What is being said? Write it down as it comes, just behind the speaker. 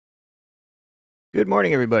Good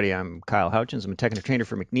morning, everybody. I'm Kyle Houchins. I'm a technical trainer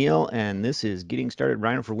for McNeil, and this is Getting Started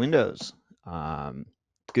Rhino for Windows. Um,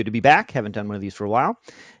 Good to be back. Haven't done one of these for a while,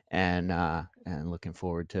 and looking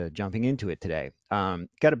forward to jumping into it today.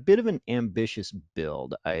 Got a bit of an ambitious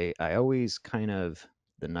build. I always kind of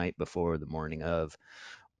the night before, the morning of,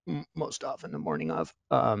 most often the morning of,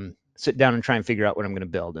 sit down and try and figure out what I'm going to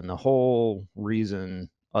build. And the whole reason,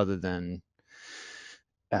 other than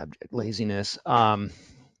abject laziness,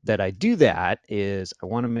 that I do that is I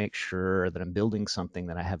want to make sure that I'm building something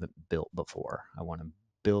that I haven't built before. I want to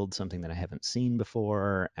build something that I haven't seen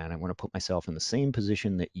before, and I want to put myself in the same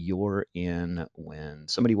position that you're in when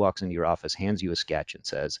somebody walks into your office, hands you a sketch, and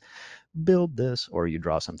says, build this, or you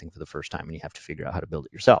draw something for the first time and you have to figure out how to build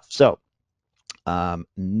it yourself. So,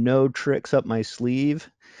 no tricks up my sleeve.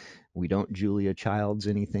 We don't Julia Childs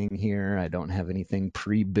anything here. I don't have anything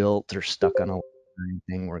pre-built or stuck on a or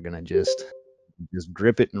anything. We're gonna just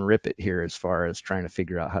grip it and rip it here as far as trying to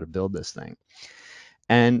figure out how to build this thing.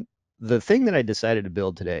 And the thing that I decided to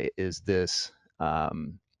build today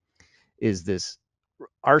um, is this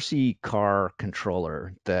RC car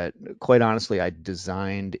controller that, quite honestly, I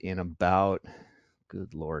designed in about,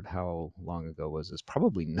 good Lord, how long ago was this?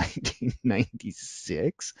 Probably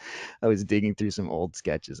 1996. I was digging through some old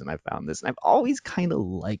sketches and I found this. And I've always kind of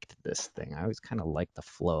liked this thing. I always kind of liked the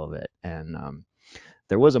flow of it. And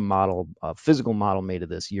there was a physical model made of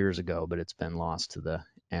this years ago, but it's been lost to the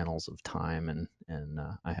annals of time, and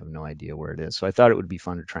I have no idea where it is. So I thought it would be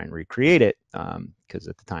fun to try and recreate it, because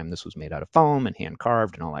at the time this was made out of foam and hand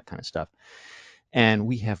carved and all that kind of stuff. And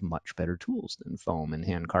we have much better tools than foam and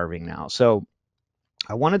hand carving now. So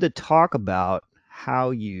I wanted to talk about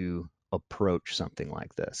how you approach something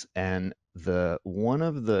like this. And the one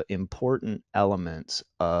of the important elements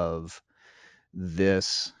of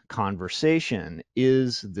this conversation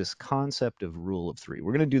is this concept of rule of three.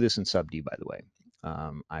 We're going to do this in SubD, by the way.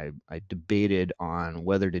 I debated on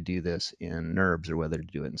whether to do this in Nurbs or whether to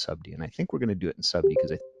do it in SubD, and I think we're going to do it in SubD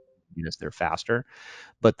because I think they're faster.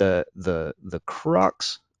 But the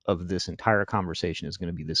crux of this entire conversation is going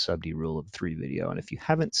to be this SubD rule of three video. And if you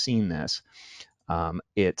haven't seen this,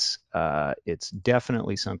 it's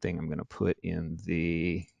definitely something I'm going to put in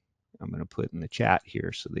the chat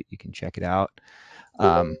here so that you can check it out.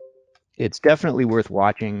 Um, it's definitely worth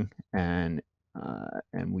watching, and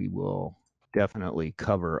we will definitely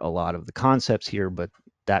cover a lot of the concepts here. But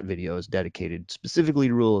that video is dedicated specifically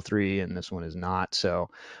to Rule of Three, and this one is not. So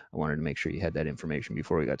I wanted to make sure you had that information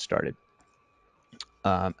before we got started.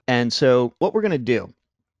 And so what we're going to do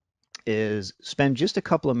is spend just a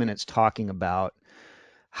couple of minutes talking about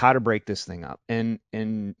how to break this thing up, and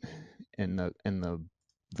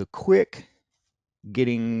the quick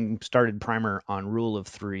getting started primer on Rule of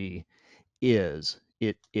Three is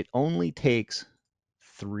it only takes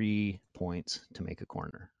 3 points to make a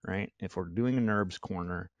corner, right? If we're doing a NURBS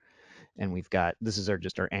corner and we've got, this is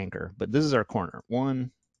just our anchor, but this is our corner,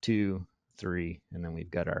 1, 2, 3, and then we've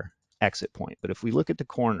got our exit point. But if we look at the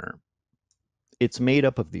corner, it's made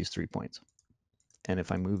up of these 3 points. And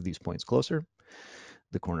if I move these points closer,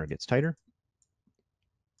 the corner gets tighter.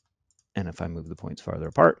 And if I move the points farther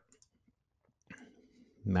apart,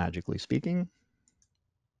 magically speaking,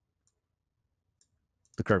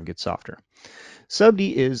 the curve gets softer.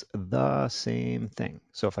 SubD is the same thing.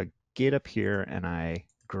 So if I get up here and I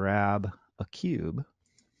grab a cube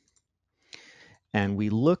and we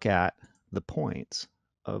look at the points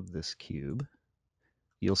of this cube,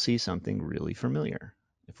 you'll see something really familiar.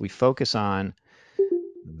 If we focus on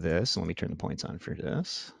this, let me turn the points on for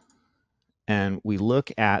this, and we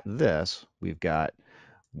look at this, we've got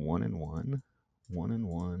 1 and 1, 1 and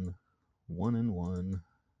 1, 1 and 1,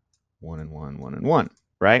 1 and 1, 1 and 1,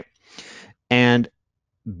 right? And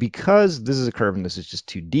because this is a curve and this is just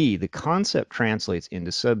 2D, the concept translates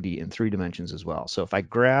into SubD in 3 dimensions as well. So if I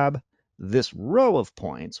grab this row of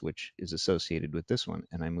points, which is associated with this one,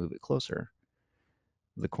 and I move it closer,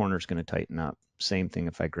 the corner is going to tighten up. Same thing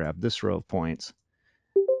if I grab this row of points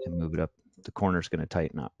and move it up, the corner is going to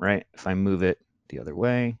tighten up, right? If I move it the other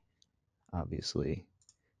way, obviously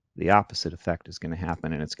the opposite effect is going to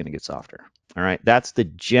happen and it's going to get softer. All right, that's the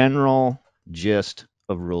general gist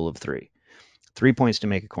of Rule of Three. 3 points to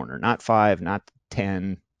make a corner, not 5, not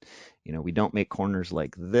 10. You know, we don't make corners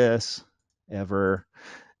like this ever.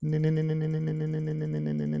 We don't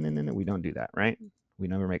do that, right? We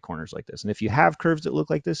never make corners like this. And if you have curves that look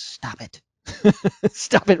like this, stop it.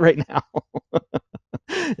 Stop it right now.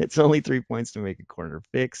 It's only 3 points to make a corner.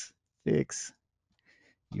 Fix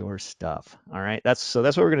your stuff. All right. That's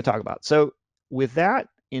what we're going to talk about. So with that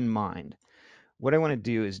in mind, what I want to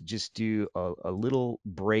do is just do a little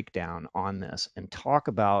breakdown on this and talk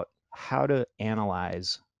about how to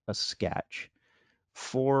analyze a sketch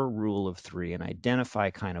for rule of three and identify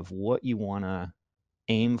kind of what you want to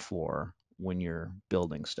aim for when you're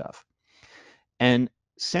building stuff. And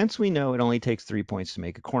since we know it only takes 3 points to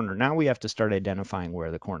make a corner, now we have to start identifying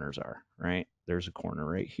where the corners are, right? There's a corner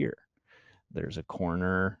right here. There's a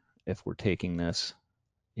corner, if we're taking this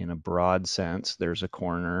in a broad sense, there's a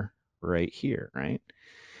corner right here, right?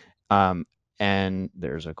 And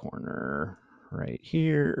there's a corner right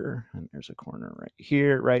here, and there's a corner right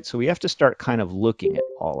here, right? So we have to start kind of looking at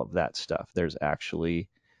all of that stuff. There's actually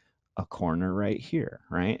a corner right here,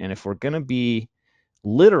 right? And if we're going to be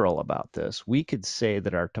literal about this, we could say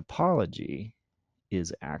that our topology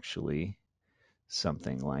is actually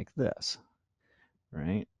something like this,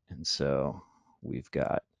 right? And so we've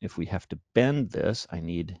got, if we have to bend this, I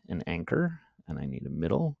need an anchor, and I need a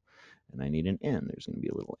middle, and I need an end. There's going to be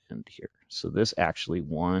a little end here. So this actually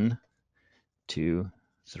 1, 2,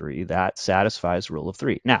 3, that satisfies rule of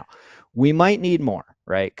three. Now, we might need more,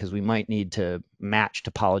 right? Because we might need to match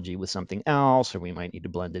topology with something else, or we might need to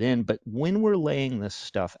blend it in. But when we're laying this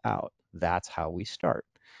stuff out, that's how we start.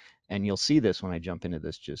 And you'll see this when I jump into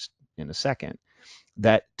this just in a second,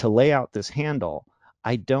 that to lay out this handle,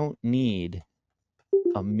 I don't need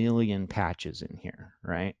a million patches in here,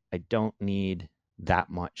 right? I don't need that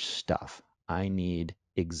much stuff. I need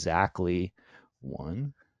exactly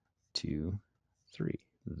 1, 2, 3.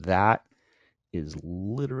 That is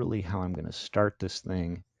literally how I'm going to start this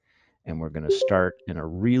thing. And we're going to start in a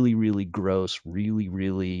really, really gross, really,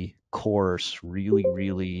 really coarse, really,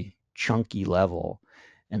 really chunky level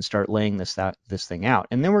and start laying this thing out.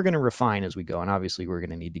 And then we're going to refine as we go. And obviously we're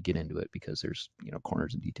going to need to get into it because there's,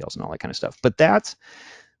 corners and details and all that kind of stuff. But that's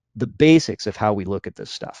the basics of how we look at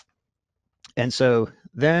this stuff. And so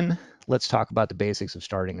then let's talk about the basics of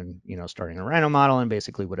starting a Rhino model. And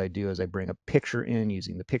basically what I do is I bring a picture in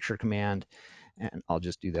using the picture command, and I'll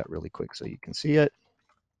just do that really quick so you can see it.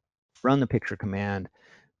 Run the picture command,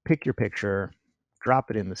 pick your picture, drop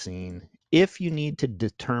it in the scene. If you need to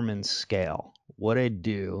determine scale, what I'd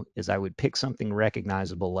do is I would pick something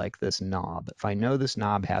recognizable like this knob. If I know this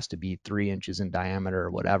knob has to be 3 inches in diameter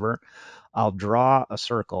or whatever, I'll draw a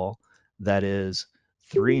circle that is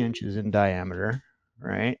 3 inches in diameter,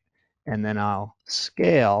 right? And then I'll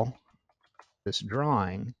scale this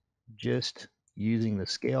drawing just using the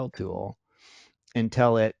scale tool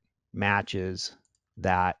until it matches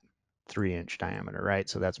that 3-inch diameter, right?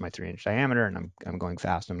 So that's my 3-inch diameter, and I'm going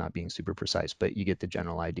fast. I'm not being super precise, but you get the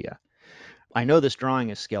general idea. I know this drawing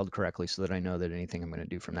is scaled correctly so that I know that anything I'm going to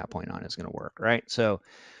do from that point on is going to work, right? So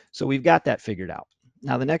we've got that figured out.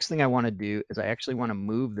 Now, the next thing I want to do is I actually want to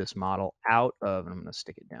move this model out of, and I'm going to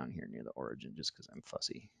stick it down here near the origin just because I'm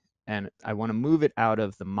fussy. And I want to move it out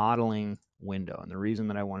of the modeling window. And the reason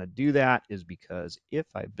that I want to do that is because if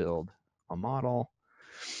I build a model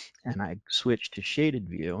and I switch to shaded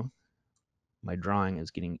view, my drawing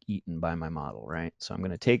is getting eaten by my model, right? So I'm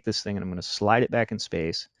going to take this thing and I'm going to slide it back in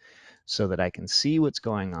space so that I can see what's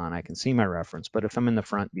going on. I can see my reference, but if I'm in the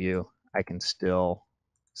front view, I can still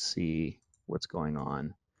see what's going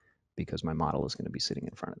on because my model is going to be sitting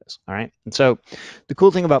in front of this. All right. And so the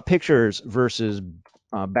cool thing about pictures versus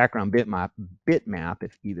background bitmap,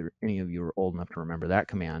 if any of you are old enough to remember that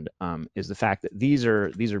command, is the fact that these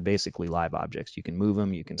are basically live objects. You can move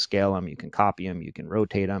them, you can scale them, you can copy them, you can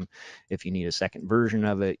rotate them. If you need a second version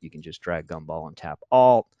of it, you can just drag Gumball and tap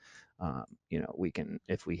Alt. We can,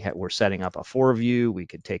 if we're setting up a 4-view, we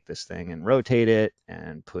could take this thing and rotate it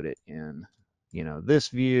and put it in this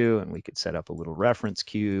view, and we could set up a little reference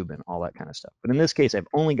cube and all that kind of stuff. But in this case, I've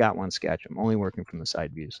only got one sketch. I'm only working from the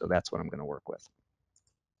side view, so that's what I'm going to work with.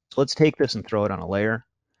 So let's take this and throw it on a layer.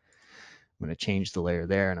 I'm going to change the layer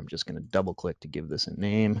there, and I'm just going to double click to give this a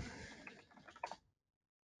name.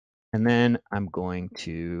 And then I'm going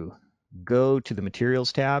to go to the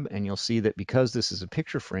materials tab, and you'll see that because this is a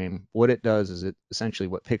picture frame, what it does is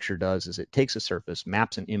what picture does is it takes a surface,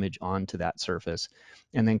 maps an image onto that surface,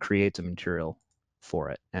 and then creates a material for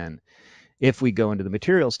it. And if we go into the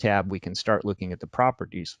materials tab, we can start looking at the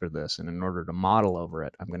properties for this. And in order to model over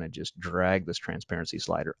it, I'm going to just drag this transparency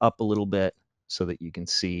slider up a little bit so that you can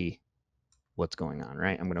see what's going on,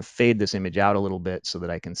 right? I'm going to fade this image out a little bit so that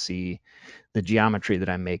I can see the geometry that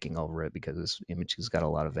I'm making over it, because this image has got a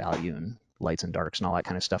lot of value and lights and darks and all that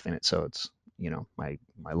kind of stuff in it. So it's, my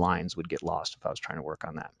lines would get lost if I was trying to work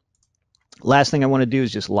on that. Last thing I want to do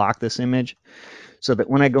is just lock this image so that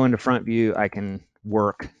when I go into front view, I can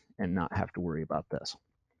work and not have to worry about this.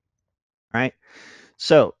 All right.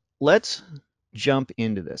 So let's jump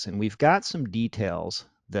into this. And we've got some details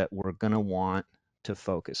that we're going to want to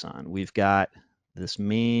focus on. We've got this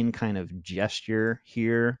main kind of gesture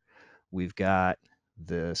here we've got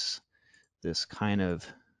this kind of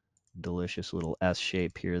delicious little S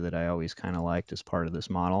shape here that I always kind of liked as part of this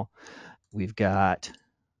model. We've got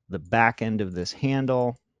the back end of this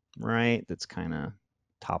handle, right? That's kind of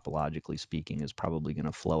topologically speaking is probably going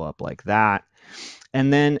to flow up like that.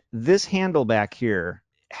 And then this handle back here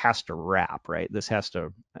has to wrap, right? This has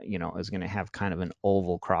to, is going to have kind of an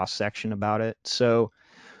oval cross section about it. So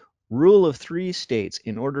rule of three states,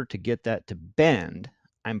 in order to get that to bend,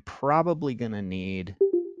 I'm probably going to need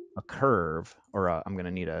a curve, or I'm going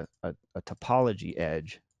to need a topology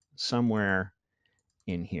edge somewhere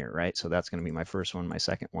in here, right? So that's going to be my first one, my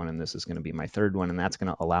second one, and this is going to be my third one, and that's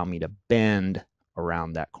going to allow me to bend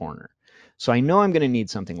around that corner. So I know I'm going to need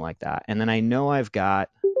something like that, and then I know I've got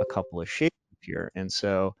a couple of shapes here, and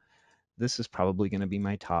so this is probably going to be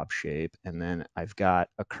my top shape, and then I've got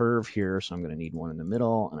a curve here, so I'm going to need one in the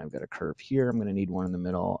middle, and I've got a curve here, I'm going to need one in the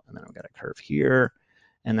middle, and then I've got a curve here,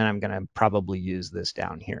 and then I'm going to probably use this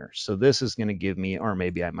down here. So this is going to give me, or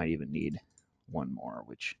maybe I might even need one more,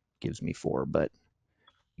 which gives me 4, but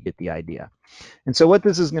you get the idea. And so what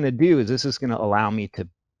this is going to do is this is going to allow me to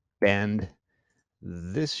bend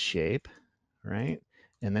this shape, right?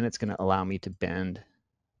 And then it's going to allow me to bend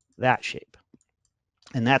that shape.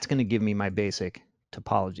 And that's going to give me my basic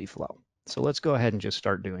topology flow. So let's go ahead and just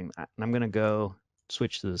start doing that. And I'm going to go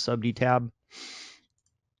switch to the SubD tab.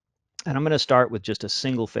 And I'm going to start with just a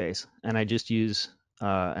single face. And I just use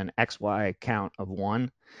an XY count of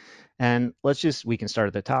 1. And we can start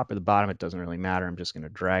at the top or the bottom. It doesn't really matter. I'm just going to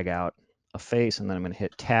drag out a face, and then I'm going to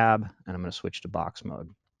hit tab, and I'm going to switch to box mode.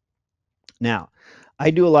 Now, I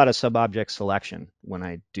do a lot of sub-object selection when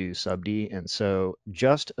I do SubD, and so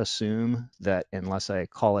just assume that unless I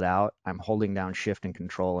call it out, I'm holding down Shift and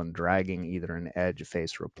Control and dragging either an edge, a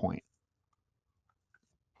face, or a point.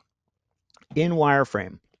 In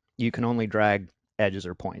wireframe, you can only drag edges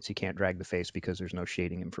or points. You can't drag the face because there's no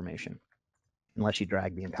shading information unless you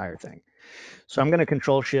drag the entire thing. So I'm going to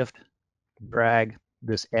Control Shift drag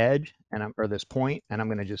this edge or this point, and I'm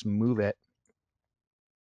going to just move it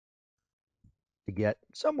to get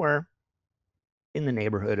somewhere in the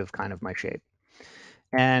neighborhood of kind of my shape.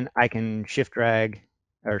 And I can Shift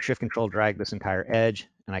Control drag this entire edge,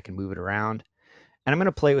 and I can move it around. And I'm going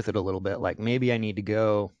to play with it a little bit. Like maybe I need to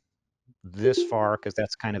go this far because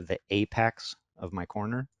that's kind of the apex of my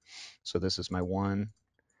corner. So this is my 1,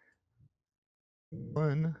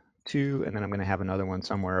 2, and then I'm going to have another one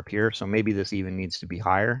somewhere up here. So maybe this even needs to be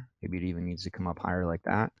higher. Maybe it even needs to come up higher like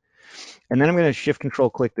that. And then I'm going to Shift Control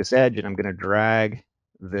click this edge, and I'm going to drag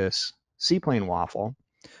this C-plane waffle,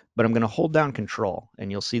 but I'm going to hold down Control,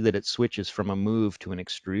 and you'll see that it switches from a move to an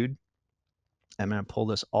extrude. I'm going to pull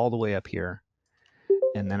this all the way up here,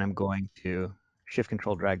 and then I'm going to Shift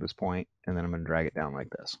Control drag this point, and then I'm going to drag it down like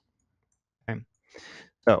this. Okay.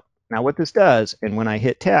 So now what this does, and when I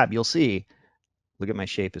hit tab, you'll see, look at my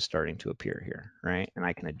shape is starting to appear here, right? And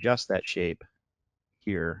I can adjust that shape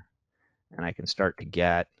here, and I can start to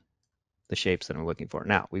get the shapes that I'm looking for.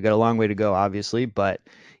 Now, we've got a long way to go, obviously, but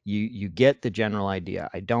you get the general idea.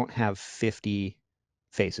 I don't have 50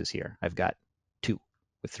 faces here. I've got 2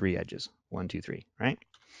 with 3 edges. 1, 2, 3, right?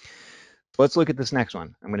 Let's look at this next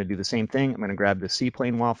one. I'm going to do the same thing. I'm going to grab the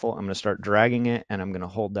C-plane waffle. I'm going to start dragging it, and I'm going to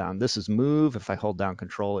hold down. This is move. If I hold down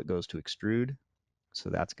Control, it goes to extrude. So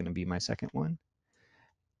that's going to be my second one,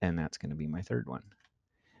 and that's going to be my third one.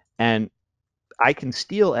 And I can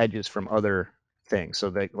steal edges from other things. So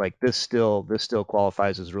that like this still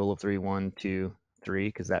qualifies as rule of 3, 1, 2, 3,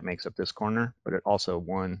 because that makes up this corner. But it also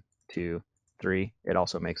 1, 2, 3. It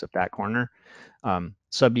also makes up that corner.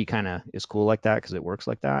 SubD kind of is cool like that because it works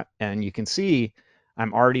like that. And you can see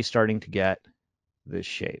I'm already starting to get this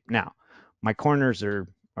shape. Now, my corners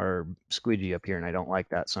are squeegee up here, and I don't like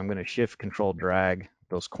that. So I'm going to Shift Control drag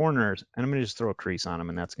those corners, and I'm going to just throw a crease on them,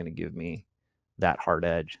 and that's going to give me that hard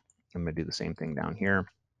edge. I'm going to do the same thing down here.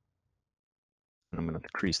 And I'm going to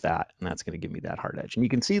crease that, and that's going to give me that hard edge. And you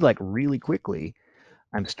can see like really quickly,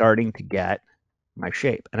 I'm starting to get my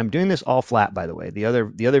shape. And I'm doing this all flat, by the way. The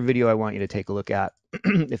other video I want you to take a look at,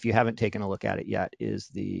 if you haven't taken a look at it yet, is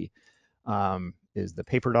the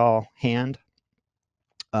paper doll hand.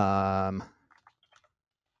 And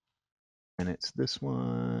it's this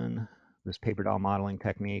one, this paper doll modeling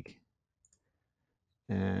technique.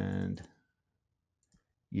 And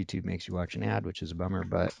YouTube makes you watch an ad, which is a bummer,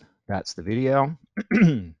 but that's the video.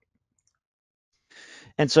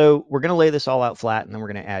 And so we're going to lay this all out flat, and then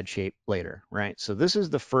we're going to add shape later, right? So this is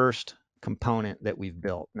the first component that we've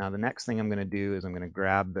built. Now the next thing I'm going to do is I'm going to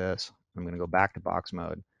grab this. I'm going to go back to box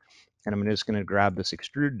mode, and I'm just going to grab this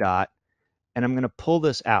extrude dot, and I'm going to pull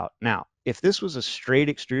this out. Now, if this was a straight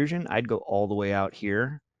extrusion, I'd go all the way out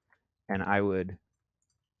here, and I would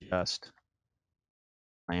just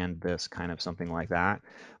land this kind of something like that.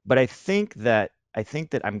 But I think that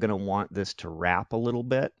I'm going to want this to wrap a little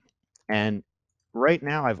bit. And right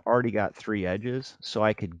now I've already got 3 edges, so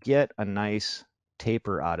I could get a nice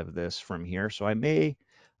taper out of this from here. So I may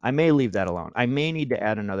leave that alone. I may need to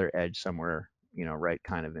add another edge somewhere, right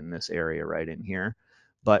kind of in this area right in here.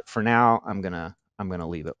 But for now, I'm gonna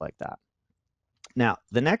leave it like that. Now,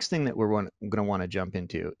 the next thing that we're going to want to jump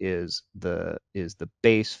into is the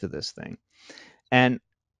base for this thing. And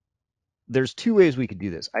there's 2 ways we could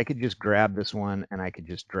do this. I could just grab this one and I could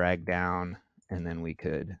just drag down, and then we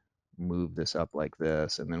could move this up like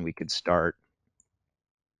this, and then we could start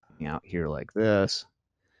out here like this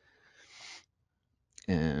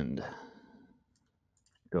and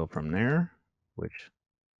go from there, which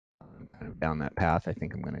I'm kind of down that path. I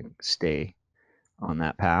think I'm going to stay on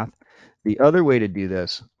that path. The other way to do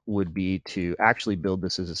this would be to actually build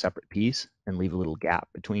this as a separate piece and leave a little gap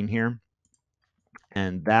between here.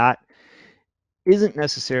 And that isn't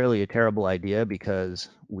necessarily a terrible idea because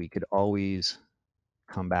we could always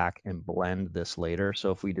come back and blend this later.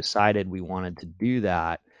 So if we decided we wanted to do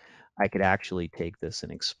that, I could actually take this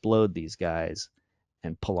and explode these guys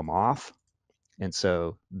and pull them off. And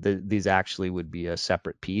so these actually would be a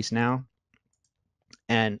separate piece now.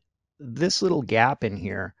 And this little gap in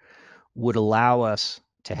here would allow us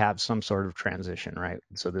to have some sort of transition, right?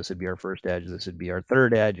 So this would be our first edge, this would be our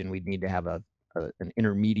third edge, and we'd need to have an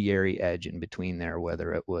intermediary edge in between there,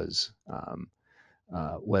 whether it was a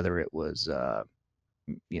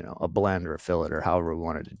blend or a fillet or however we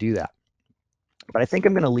wanted to do that. But I think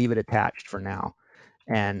I'm going to leave it attached for now,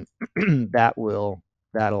 and that'll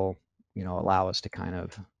allow us to kind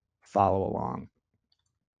of follow along.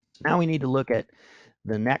 Now we need to look at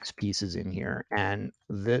the next pieces in here, and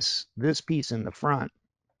this piece in the front.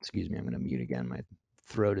 Excuse me, I'm going to mute again. My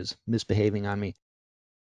throat is misbehaving on me.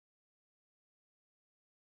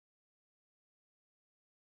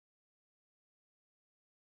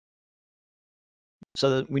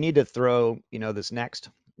 So we need to throw, this next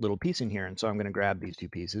little piece in here, and so I'm going to grab these 2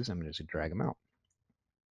 pieces. I'm going to just drag them out.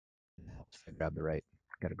 If I grab the right,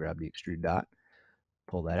 got to grab the extrude dot,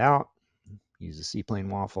 pull that out, use the C-plane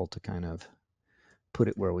waffle to kind of put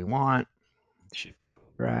it where we want,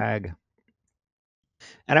 drag.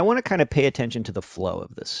 And I want to kind of pay attention to the flow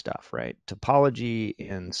of this stuff, right? Topology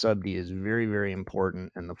and SubD is very, very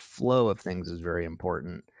important, and the flow of things is very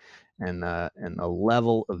important. And the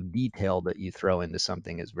level of detail that you throw into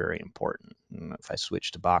something is very important. And if I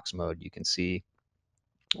switch to box mode, you can see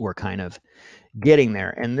we're kind of getting there.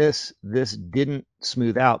 And this didn't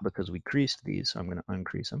smooth out because we creased these, so I'm going to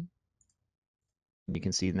uncrease them. You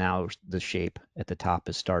can see now the shape at the top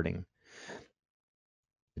is starting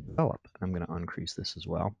to develop. I'm going to uncrease this as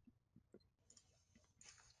well.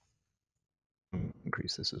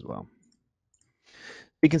 Increase this as well.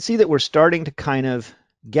 You can see that we're starting to kind of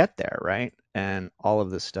get there, right? And all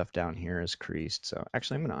of this stuff down here is creased. So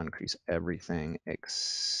actually, I'm going to uncrease everything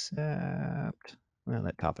except, well,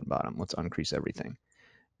 that top and bottom. Let's uncrease everything,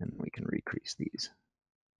 and we can recrease these.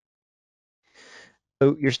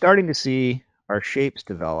 So you're starting to see our shapes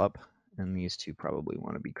develop, and these two probably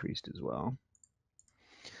want to be creased as well.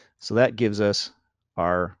 So that gives us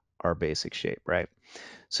our basic shape, right?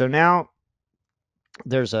 So now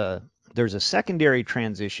there's a secondary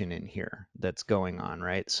transition in here that's going on,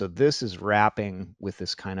 right? So this is wrapping with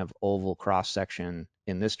this kind of oval cross section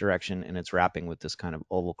in this direction, and it's wrapping with this kind of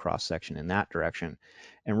oval cross section in that direction.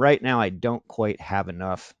 And right now I don't quite have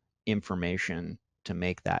enough information to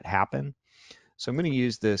make that happen. So I'm going to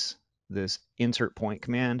use this insert point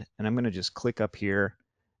command, and I'm going to just click up here,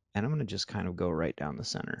 and I'm going to just kind of go right down the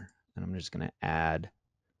center. And I'm just going to add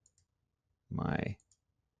my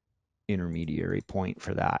intermediary point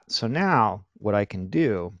for that. So now what I can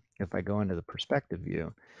do, if I go into the perspective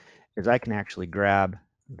view, is I can actually grab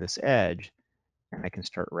this edge and I can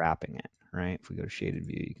start wrapping it, right? If we go to shaded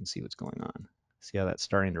view, you can see what's going on. See how that's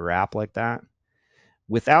starting to wrap like that?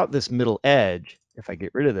 Without this middle edge, if I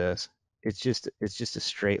get rid of this, it's just a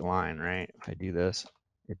straight line, right? If I do this,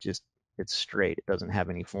 it's straight. It doesn't have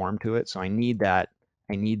any form to it. So I need that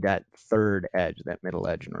third edge, that middle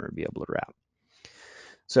edge, in order to be able to wrap.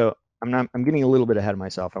 So I'm getting a little bit ahead of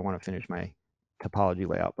myself. I want to finish my topology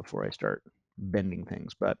layout before I start bending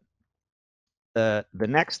things. But the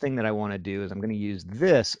next thing that I want to do is I'm going to use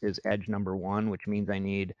this as edge number 1, which means I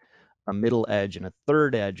need a middle edge and a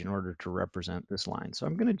third edge in order to represent this line. So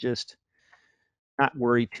I'm going to just not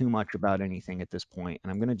worry too much about anything at this point,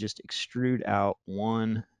 and I'm going to just extrude out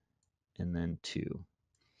 1 and then 2. And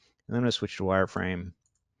then I'm going to switch to wireframe,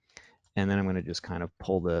 and then I'm going to just kind of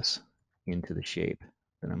pull this into the shape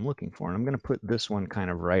that I'm looking for. And I'm going to put this one kind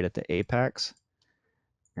of right at the apex.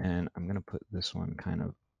 And I'm going to put this one kind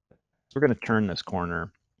of, so we're going to turn this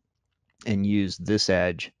corner and use this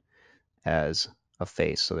edge as a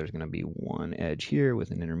face. So there's going to be one edge here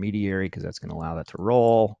with an intermediary because that's going to allow that to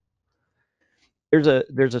roll. There's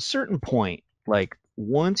a certain point, like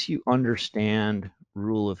once you understand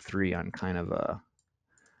rule of three on kind of a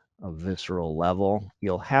visceral level,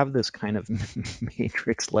 you'll have this kind of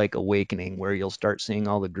matrix-like awakening where you'll start seeing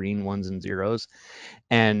all the green ones and zeros,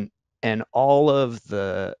 and all of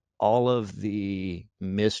the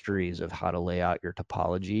mysteries of how to lay out your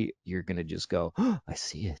topology, you're going to just go, oh, I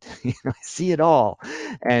see it. I see it all.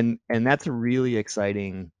 And that's a really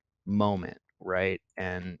exciting moment, right?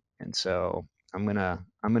 And so I'm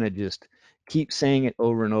gonna just keep saying it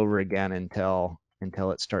over and over again until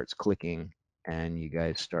it starts clicking and you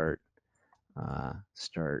guys start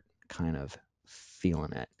kind of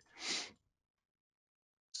feeling it.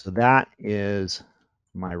 So that is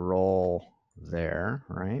my roll there,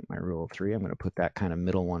 right? My rule of three. I'm going to put that kind of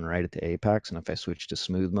middle one right at the apex. And if I switch to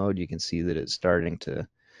smooth mode, you can see that it's starting to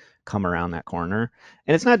come around that corner.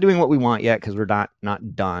 And it's not doing what we want yet because we're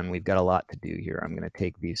not done. We've got a lot to do here. I'm going to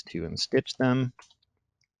take these two and stitch them.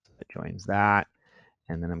 So that joins that.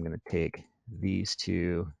 And then I'm going to take these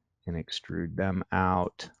two and extrude them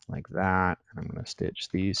out like that. And I'm going to stitch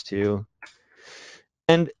these two.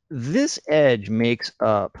 And this edge makes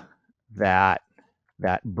up that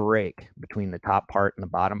break between the top part and the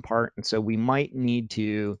bottom part. And so we might need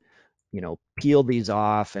to, peel these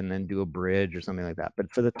off and then do a bridge or something like that.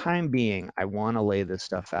 But for the time being, I want to lay this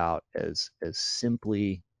stuff out as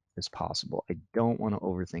simply as possible. I don't want to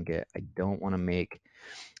overthink it. I don't want to make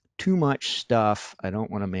too much stuff. I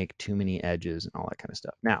don't want to make too many edges and all that kind of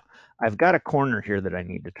stuff. Now, I've got a corner here that I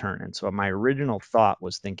need to turn. And so my original thought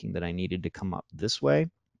was thinking that I needed to come up this way.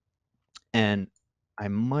 And I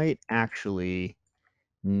might actually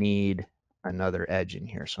need another edge in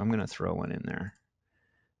here. So I'm going to throw one in there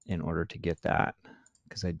in order to get that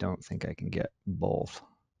because I don't think I can get both.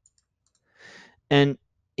 And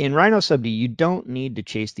in Rhino SubD, you don't need to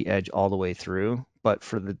chase the edge all the way through, but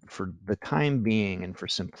for the time being and for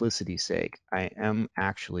simplicity's sake, I am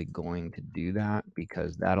actually going to do that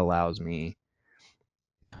because that allows me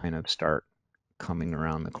to kind of start coming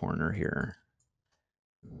around the corner here,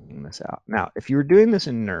 getting this out. Now, if you were doing this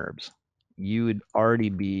in Nurbs, you would already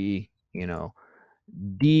be,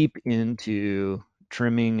 deep into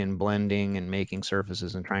trimming and blending and making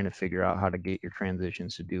surfaces and trying to figure out how to get your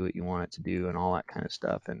transitions to do what you want it to do and all that kind of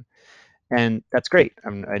stuff. And that's great.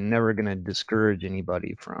 I'm never going to discourage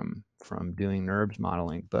anybody from doing NURBS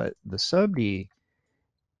modeling, but the SubD,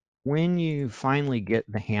 when you finally get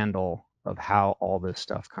the handle of how all this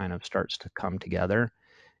stuff kind of starts to come together,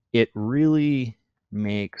 it really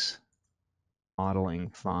makes modeling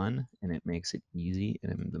fun and it makes it easy.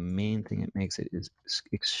 And the main thing it makes it is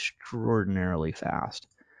extraordinarily fast.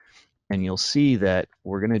 And you'll see that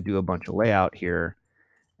we're going to do a bunch of layout here,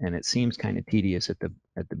 and it seems kind of tedious at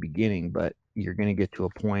the beginning, but you're going to get to a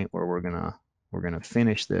point where we're going to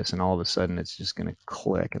finish this, and all of a sudden it's just going to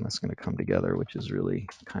click and it's going to come together, which is really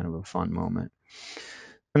kind of a fun moment.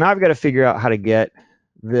 And now I've got to figure out how to get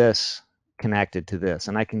this connected to this,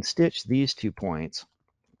 and I can stitch these 2 points,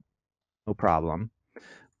 no problem.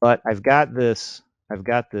 But I've got this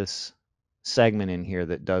segment in here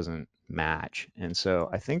that doesn't match. And so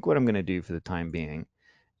I think what I'm going to do for the time being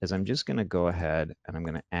is I'm just going to go ahead and I'm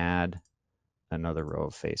going to add another row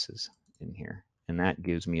of faces in here. And that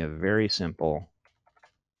gives me a very simple,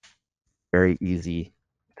 very easy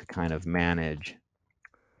to kind of manage.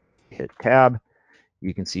 Hit tab.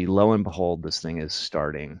 You can see, lo and behold, this thing is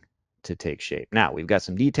starting to take shape. Now, we've got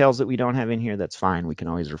some details that we don't have in here. That's fine. We can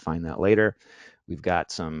always refine that later. We've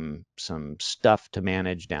got some stuff to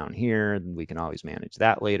manage down here. We can always manage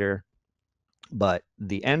that later. But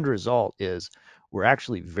the end result is we're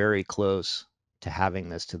actually very close to having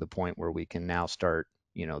this to the point where we can now start,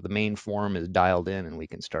 the main form is dialed in and we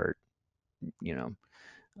can start,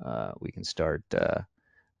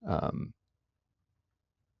 um,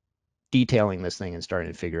 detailing this thing and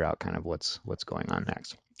starting to figure out kind of what's going on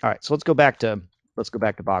next. All right, so let's go back to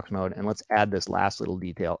box mode and let's add this last little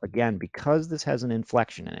detail. Again, because this has an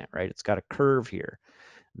inflection in it, right? It's got a curve here.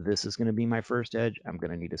 This is going to be my first edge. I'm going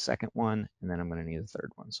to need a second one, and then I'm going to need a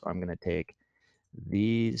third one. So I'm going to take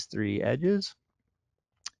these 3 edges,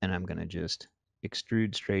 and I'm going to just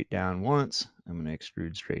extrude straight down once. I'm going to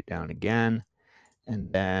extrude straight down again,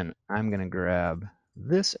 and then I'm going to grab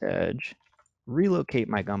this edge, relocate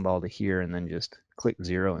my gumball to here, and then just click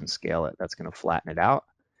 0 and scale it. That's going to flatten it out.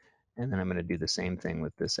 And then I'm going to do the same thing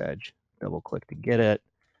with this edge. Double click to get it,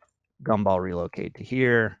 gumball relocate to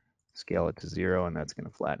here, scale it to 0, and that's going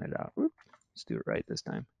to flatten it out. Whoop, let's do it right this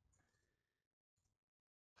time.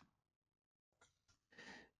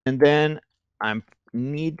 And then I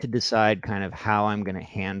need to decide kind of how I'm going to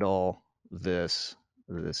handle this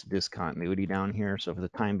discontinuity down here. So for the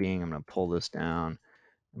time being, I'm going to pull this down.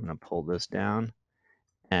 I'm going to pull this down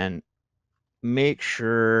and make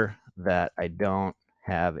sure that I don't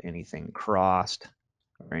have anything crossed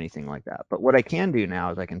or anything like that. But what I can do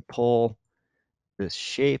now is I can pull this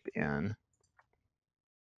shape in.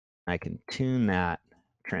 I can tune that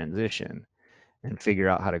transition and figure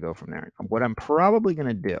out how to go from there. What I'm probably going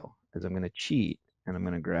to do is I'm going to cheat and I'm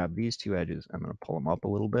going to grab these two edges. I'm going to pull them up a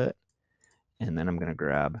little bit. And then I'm going to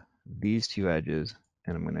grab these two edges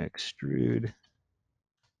and I'm going to extrude.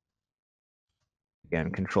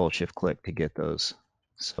 Again, Control Shift click to get those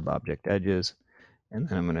sub-object edges. And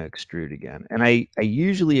then I'm going to extrude again. And I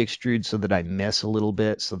usually extrude so that I miss a little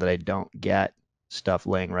bit so that I don't get stuff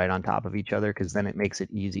laying right on top of each other, because then it makes it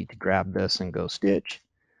easy to grab this and go stitch.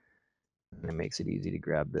 And it makes it easy to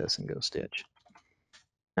grab this and go stitch.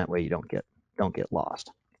 That way you don't get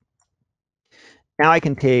lost. Now I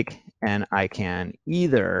can take and I can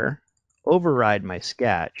either override my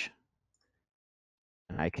sketch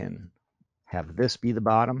and I can have this be the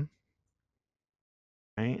bottom,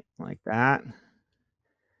 right? Like that.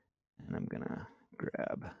 And I'm going to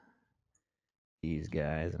grab these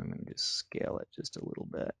guys and I'm going to just scale it just a little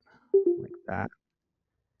bit like that.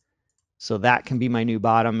 So that can be my new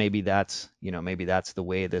bottom. Maybe that's the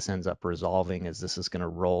way this ends up resolving, is this is going to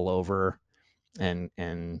roll over and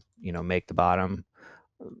make the bottom.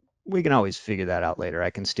 We can always figure that out later.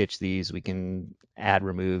 I can stitch these. We can add,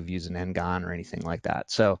 remove, use an N-gon or anything like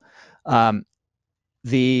that. So and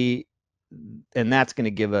that's going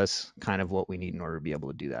to give us kind of what we need in order to be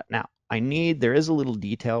able to do that. Now, there is a little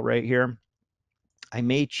detail right here. I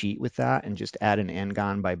may cheat with that and just add an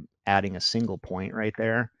N-gon by adding a single point right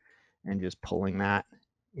there and just pulling that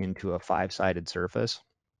into a 5-sided surface.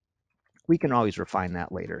 We can always refine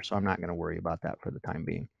that later, so I'm not going to worry about that for the time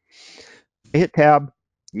being. I hit tab,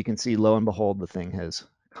 you can see, lo and behold, the thing has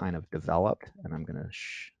kind of developed, and I'm going to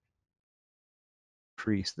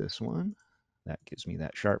increase this one. That gives me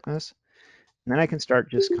that sharpness. And then I can start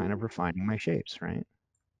just kind of refining my shapes, right?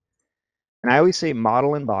 And I always say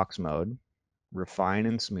model in box mode, refine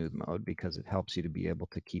in smooth mode, because it helps you to be able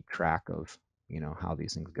to keep track of, how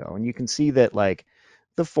these things go. And you can see that like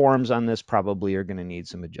the forms on this probably are going to need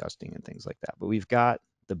some adjusting and things like that. But we've got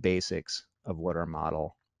the basics of what our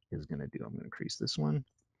model is going to do. I'm going to increase this one.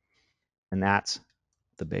 And that's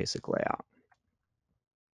the basic layout.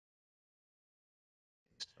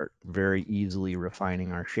 Start very easily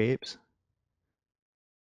refining our shapes.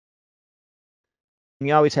 And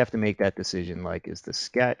you always have to make that decision, like, is the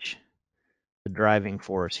sketch the driving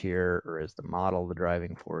force here, or is the model the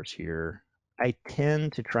driving force here? I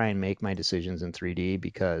tend to try and make my decisions in 3D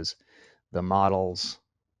because the models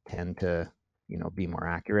tend to, be more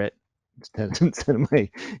accurate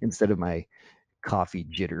instead of my coffee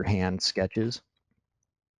jitter hand sketches.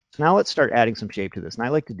 So now let's start adding some shape to this. And I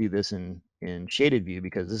like to do this in shaded view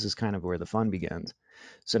because this is kind of where the fun begins.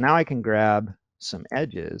 So now I can grab some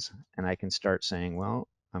edges and I can start saying, well,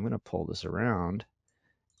 I'm going to pull this around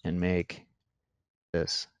and make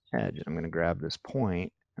this edge. I'm going to grab this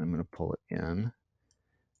point and I'm going to pull it in.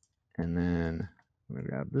 And then I'm going to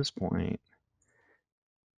grab this point,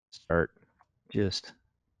 start just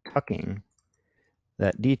tucking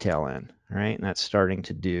that detail in, right? And that's starting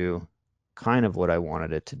to do kind of what I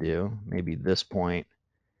wanted it to do. Maybe this point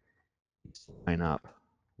needs to line up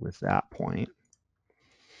with that point.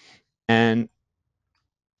 And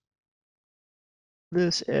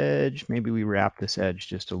this edge, maybe we wrap this edge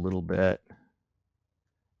just a little bit.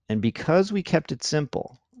 And because we kept it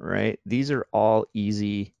simple, right? These are all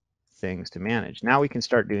easy things to manage. Now we can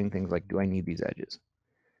start doing things like, do I need these edges?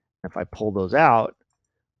 If I pull those out,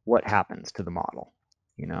 what happens to the model?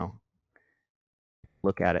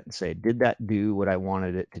 Look at it and say, did that do what I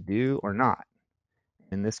wanted it to do or not?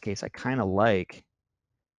 In this case, I kind of like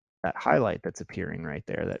that highlight that's appearing right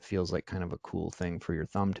there. That feels like kind of a cool thing for your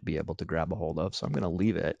thumb to be able to grab a hold of. So I'm going to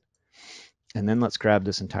leave it. And then let's grab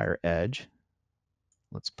this entire edge.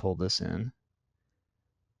 Let's pull this in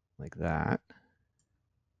like that.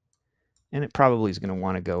 And it probably is going to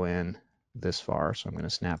want to go in this far, so I'm going to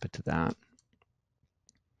snap it to that.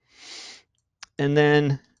 And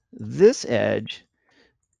then this edge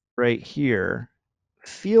right here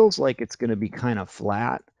feels like it's going to be kind of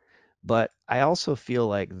flat, but I also feel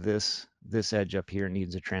like this edge up here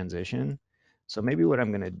needs a transition. So maybe what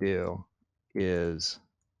I'm going to do is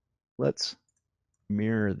let's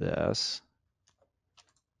mirror this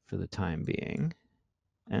for the time being.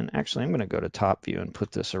 And actually, I'm going to go to top view and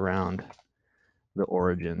put this around the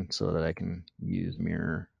origin so that I can use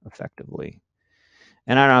mirror effectively.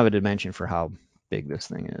 And I don't have a dimension for how big this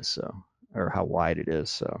thing is, so, or how wide it is,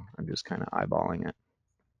 so I'm just kind of eyeballing it.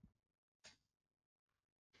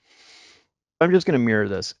 I'm just going to mirror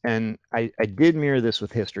this, and I did mirror this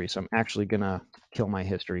with history, so I'm actually going to kill my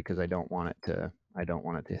history because I don't want it to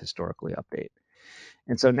historically update.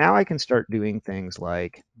 And so now I can start doing things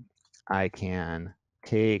like I can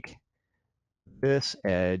take this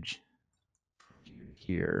edge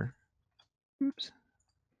here, oops,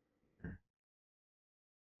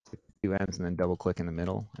 two ends, and then double click in the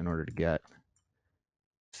middle in order to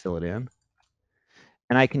fill it in.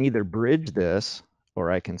 And I can either bridge this or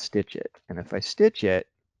I can stitch it. And if I stitch it,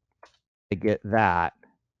 I get that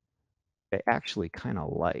I actually kind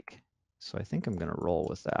of like. So I think I'm going to roll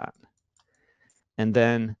with that. And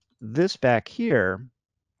then this back here,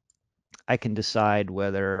 I can decide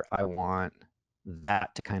whether I want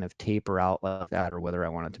that to kind of taper out like that or whether I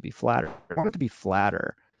want it to be flatter. If I want it to be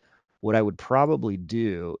flatter, what I would probably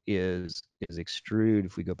do is extrude,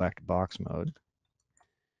 if we go back to box mode,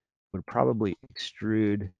 would probably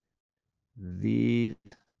extrude these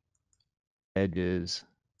edges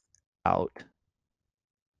out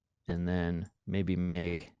and then maybe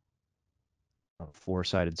make a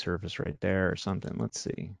four-sided surface right there or something. Let's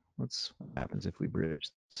see. What happens if we bridge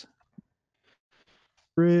this?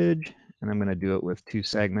 Bridge, and I'm going to do it with two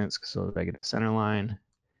segments so that I get a center line.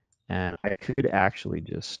 And I could actually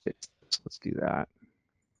just stitch this. Let's do that.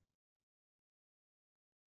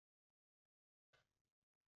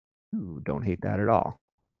 Ooh, don't hate that at all.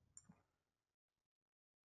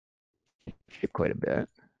 Shape quite a bit.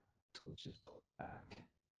 So let's just pull it back.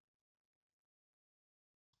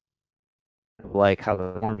 I like how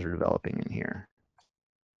the forms are developing in here.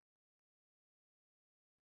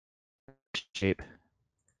 Shape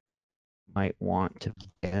might want to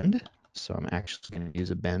bend, so I'm actually going to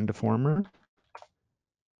use a bend deformer.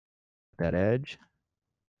 That edge,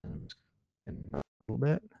 and a little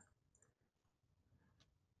bit.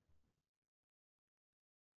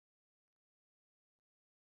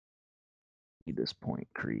 This point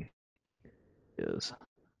crease is.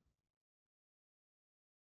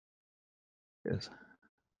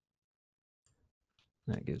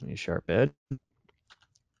 That gives me a sharp edge.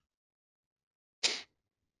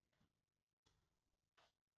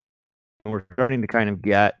 And we're starting to kind of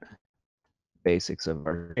get basics of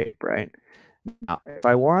our shape, right? Now, if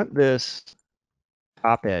I want this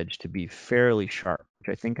top edge to be fairly sharp, which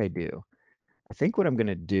I think I do, I think what I'm going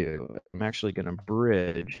to do, I'm actually going to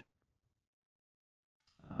bridge.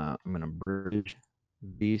 I'm going to bridge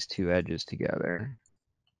these two edges together.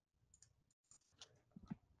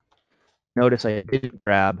 Notice I didn't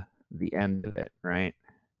grab the end of it, right?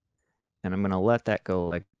 And I'm going to let that go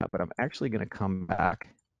like that, but I'm actually going to come back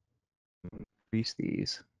and crease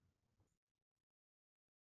these.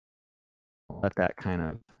 Let that kind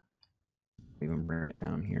of even bring it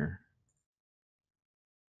down here.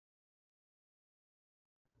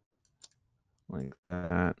 Like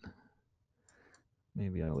that.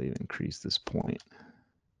 Maybe I'll even increase this point.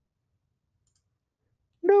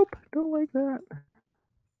 Nope, don't like that.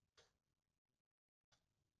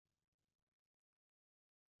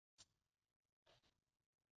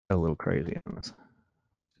 A little crazy on this.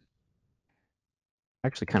 I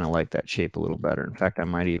actually kind of like that shape a little better. In fact, I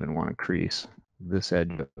might even want to crease this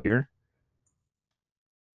edge up here.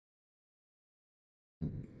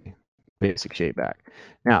 Basic shape back.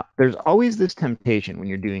 Now, there's always this temptation when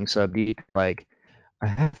you're doing SubD, like, I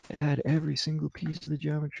have to add every single piece of the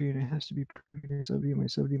geometry and it has to be perfect in SubD. My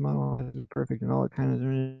SubD model has to be perfect and all that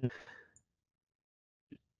kind of.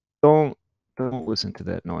 Don't listen to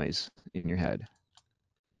that noise in your head.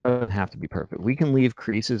 It doesn't have to be perfect. We can leave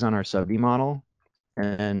creases on our SubD model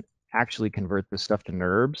and actually convert this stuff to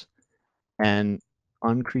NURBS and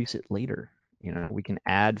uncrease it later. You know, we can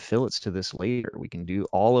add fillets to this later. We can do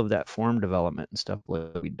all of that form development and stuff.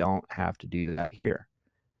 We don't have to do that here,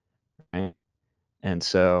 right? And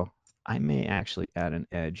so I may actually add an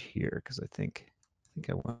edge here because I think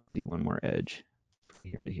I want one more edge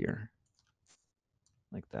from here to here,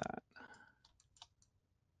 like that.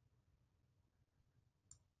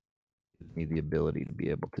 Gives me the ability to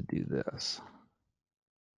be able to do this.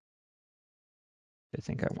 I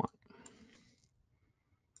think I want.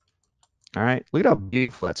 All right, look at how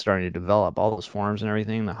beautiful that's starting to develop. All those forms and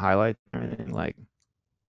everything, the highlights and everything. Like,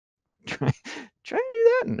 try and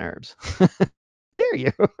do that in NURBS. There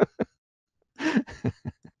you go.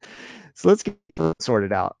 So let's get it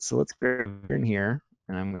sorted out. So let's go in here,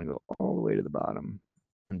 and I'm going to go all the way to the bottom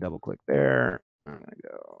and double click there. I'm gonna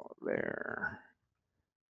go there.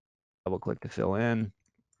 Double click to fill in.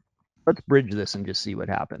 Let's bridge this and just see what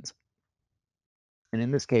happens. And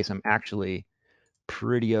in this case, I'm actually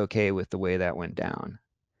pretty okay with the way that went down.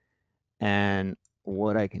 And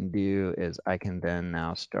what I can do is I can then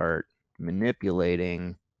now start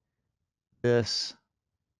manipulating this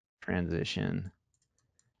transition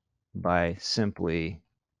by simply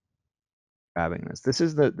grabbing this. This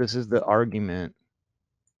is the argument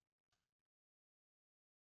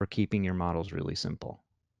for keeping your models really simple.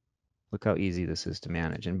 Look how easy this is to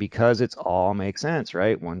manage. And because it's all makes sense,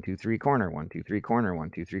 right? 1, 2, 3 corner, 1, 2, 3 corner, 1,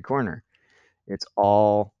 2, 3 corner. It's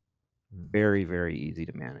all very, very easy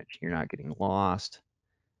to manage. You're not getting lost.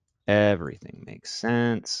 Everything makes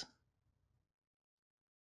sense.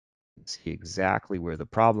 See exactly where the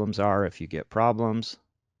problems are if you get problems.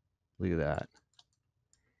 Look at that.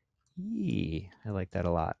 Yee, I like that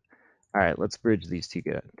a lot. All right, let's bridge these two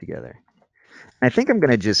together. I think I'm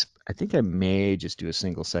going to just, I think I may just do a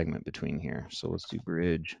single segment between here. So let's do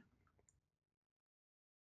bridge.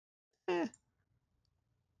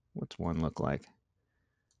 What's one look like?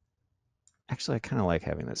 Actually, I kind of like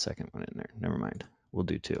having that second one in there. Never mind. We'll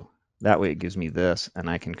do two. That way it gives me this, and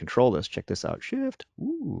I can control this. Check this out. Shift.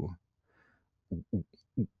 Ooh. Can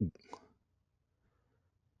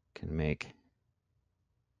make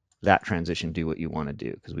that transition do what you want to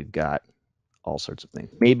do because we've got all sorts of things.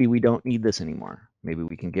 Maybe we don't need this anymore. Maybe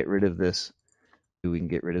we can get rid of this. We can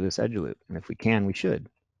get rid of this edge loop. And if we can, we should.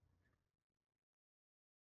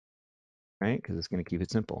 Right? Because it's going to keep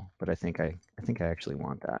it simple. But I think I actually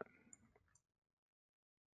want that.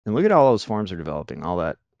 And look at all those forms are developing. All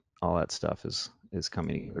that stuff is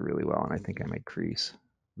coming together really well. And I think I might crease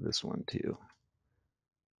this one too.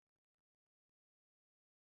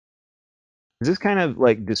 Is this kind of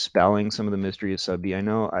like dispelling some of the mystery of SubD? I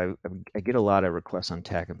know I get a lot of requests on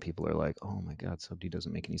tech, and people are like, "Oh my God, SubD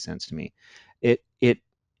doesn't make any sense to me." It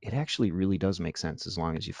actually really does make sense as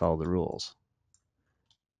long as you follow the rules.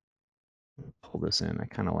 Pull this in. I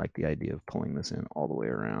kind of like the idea of pulling this in all the way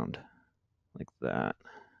around like that.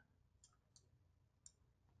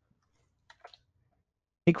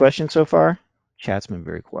 Any questions so far? Chat's been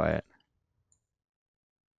very quiet.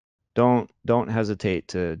 Don't hesitate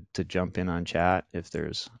to jump in on chat if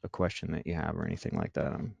there's a question that you have or anything like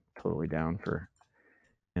that. I'm totally down for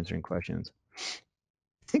answering questions.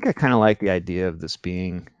 I think I kind of like the idea of this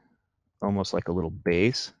being almost like a little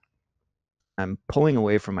base. I'm pulling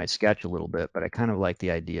away from my sketch a little bit, but I kind of like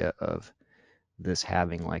the idea of this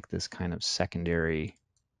having like this kind of secondary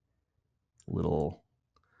little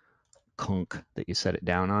conch that you set it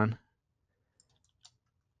down on.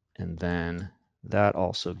 And then that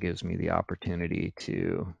also gives me the opportunity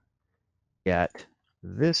to get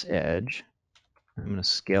this edge. I'm going to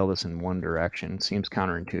scale this in one direction. Seems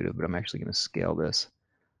counterintuitive, but I'm actually going to scale this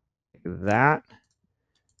like that,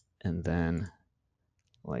 and then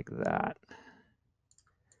like that.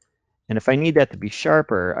 And if I need that to be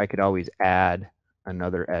sharper, I could always add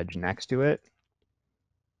another edge next to it.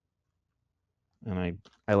 And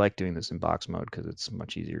I like doing this in box mode because it's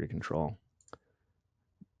much easier to control.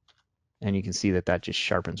 And you can see that that just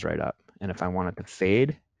sharpens right up. And if I want it to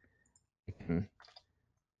fade, I can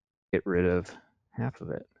get rid of half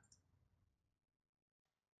of it.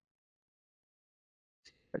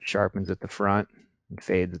 It sharpens at the front and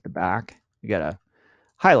fades at the back. You got to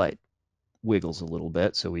highlight wiggles a little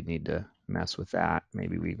bit, so we'd need to mess with that.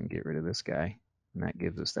 Maybe we even get rid of this guy. And that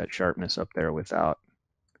gives us that sharpness up there without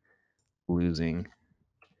losing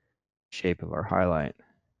shape of our highlight.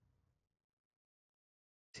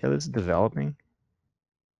 See how this is developing?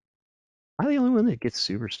 Am I the only one that gets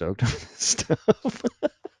super stoked on this stuff?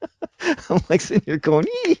 I'm like sitting here going,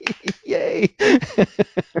 yay!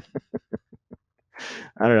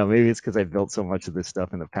 I don't know, maybe it's because I built so much of this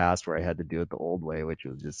stuff in the past where I had to do it the old way, which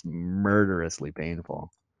was just murderously painful.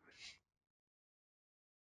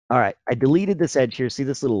 All right, I deleted this edge here. See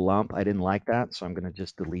this little lump? I didn't like that, so I'm going to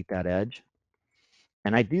just delete that edge.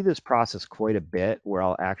 And I do this process quite a bit where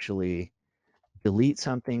I'll actually delete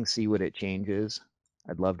something, see what it changes.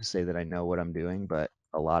 I'd love to say that I know what I'm doing, but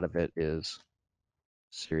a lot of it is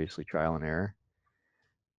seriously trial and error.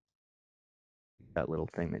 That little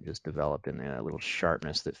thing that just developed in there, that little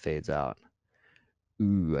sharpness that fades out.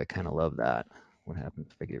 Ooh, I kind of love that. What happens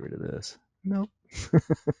if I get rid of this? Nope.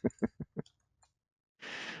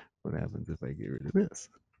 What happens if I get rid of this?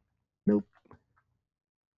 Nope.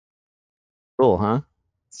 Cool, huh?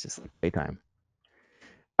 It's just like playtime.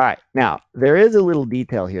 All right, now there is a little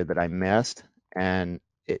detail here that I missed, and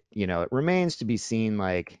it remains to be seen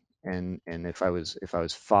like And if I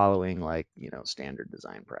was following, like, standard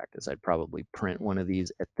design practice, I'd probably print one of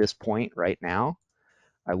these at this point right now.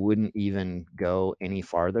 I wouldn't even go any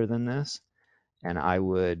farther than this, and I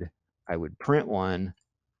would print one,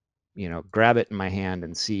 grab it in my hand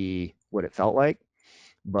and see what it felt like.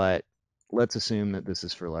 But let's assume that this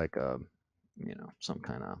is for like some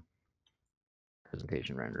kind of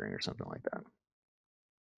presentation rendering or something like that.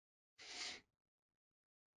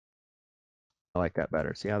 I like that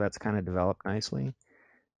better. See how that's kind of developed nicely?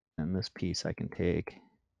 And this piece I can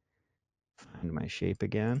find my shape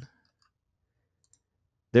again.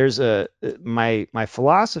 There's my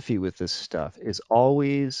philosophy with this stuff is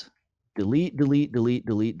always delete, delete, delete,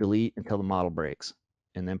 delete, delete until the model breaks,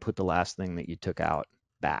 and then put the last thing that you took out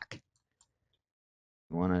back.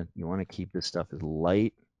 You wanna keep this stuff as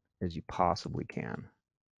light as you possibly can.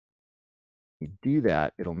 If you do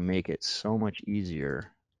that, it'll make it so much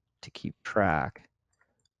easier to keep track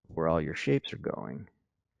of where all your shapes are going.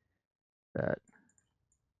 That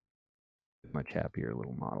much happier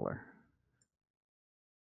little modeler.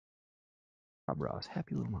 Bob Ross,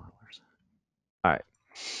 happy little modelers. All right.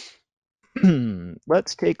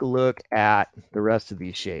 Let's take a look at the rest of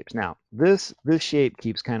these shapes. Now, this shape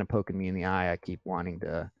keeps kind of poking me in the eye. I keep wanting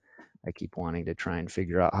to try and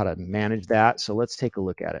figure out how to manage that. So let's take a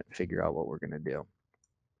look at it and figure out what we're going to do.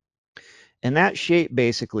 And that shape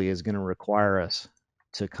basically is going to require us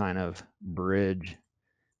to kind of bridge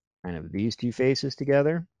kind of these two faces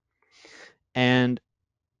together. And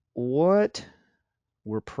what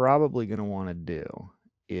we're probably going to want to do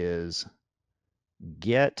is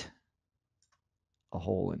get a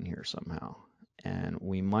hole in here somehow. And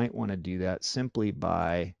we might want to do that simply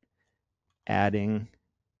by adding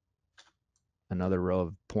another row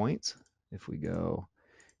of points. If we go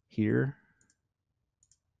here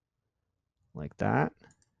like that,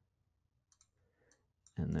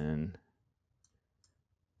 and then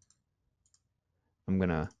I'm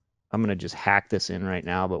gonna just hack this in right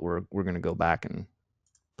now, but we're gonna go back and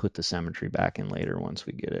put the symmetry back in later once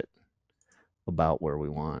we get it about where we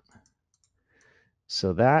want.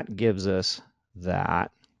 So that gives us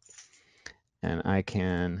that, and I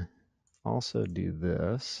can also do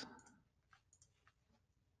this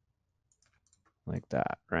like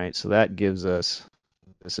that, right? So that gives us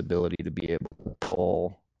this ability to be able to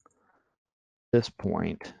pull this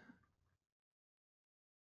point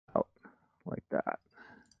out like that.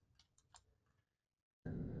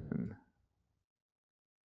 And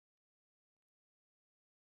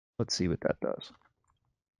let's see what that does.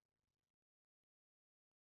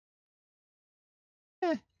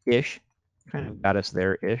 Ish. Kind of got us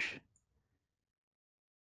there-ish.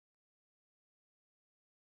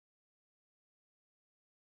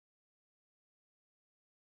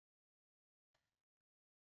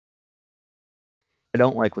 I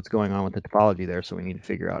don't like what's going on with the topology there, so we need to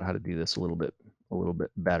figure out how to do this a little bit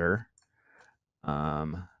better.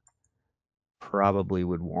 Probably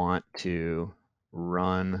would want to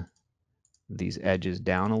run these edges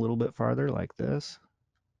down a little bit farther like this.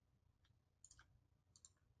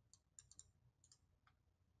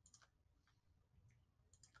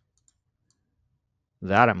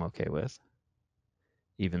 That I'm okay with.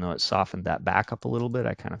 Even though it softened that back up a little bit,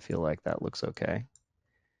 I kind of feel like that looks okay.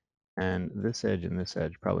 And this edge and this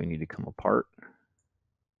edge probably need to come apart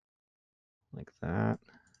like that.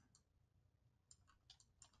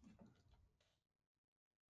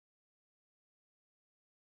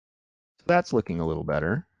 So that's looking a little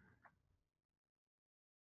better.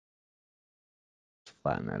 Let's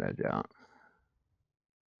flatten that edge out.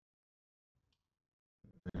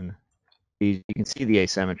 And you can see the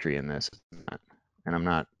asymmetry in this, and I'm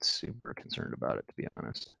not super concerned about it, to be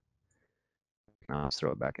honest. I'll just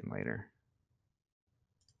throw it back in later.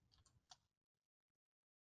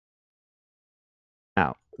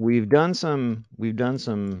 Now, we've done some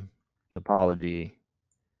topology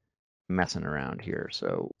messing around here.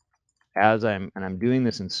 So I'm doing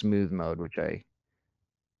this in smooth mode, which I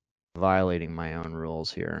violating my own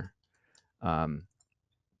rules here.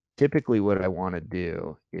 Typically what I want to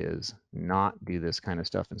do is not do this kind of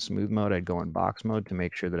stuff in smooth mode. I'd go in box mode to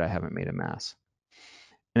make sure that I haven't made a mess.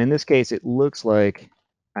 And in this case, it looks like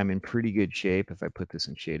I'm in pretty good shape if I put this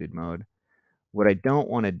in shaded mode. What I don't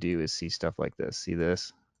want to do is see stuff like this. See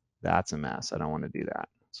this? That's a mess. I don't want to do that.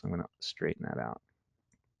 So I'm going to straighten that out.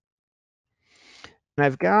 And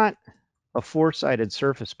I've got a four-sided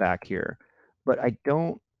surface back here, but I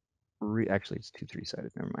don't actually it's two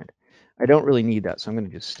three-sided, never mind. I don't really need that, so I'm going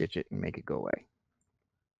to just stitch it and make it go away.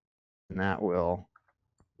 And that will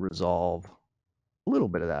resolve a little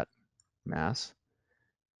bit of that mess.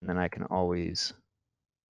 And then I can always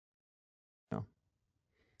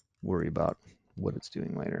worry about what it's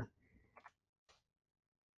doing later.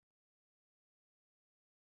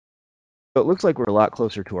 So it looks like we're a lot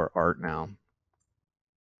closer to our art now.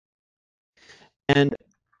 And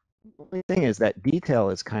the only thing is that detail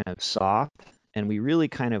is kind of soft, and we really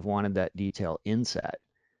kind of wanted that detail inset.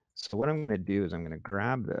 So what I'm going to do is I'm going to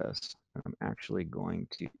grab this, and I'm actually going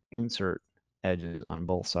to insert edges on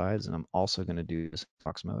both sides, and I'm also going to do this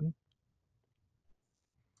box mode.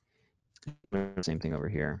 Same thing over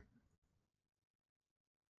here.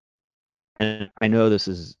 And I know this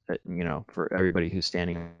is, for everybody who's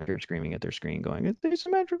standing here screaming at their screen going, it's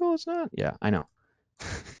asymmetrical, it's not. Yeah, I know.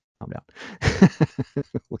 Calm down.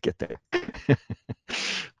 We'll get there.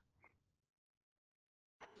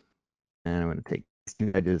 And I'm going to take these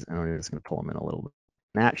two edges and I'm just going to pull them in a little bit.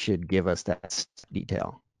 And that should give us that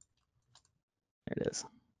detail. There it is.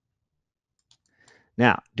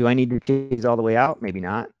 Now, do I need to take these all the way out? Maybe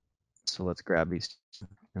not. So let's grab these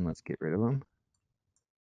and let's get rid of them.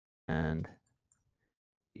 And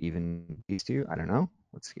even these two, I don't know.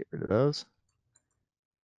 Let's get rid of those.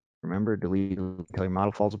 Remember, delete until your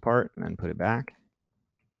model falls apart and then put it back.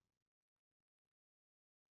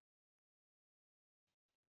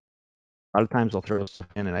 A lot of times I'll throw stuff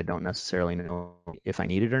in and I don't necessarily know if I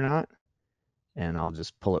need it or not. And I'll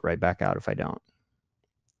just pull it right back out if I don't.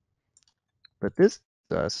 But this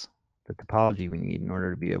is us, the topology we need in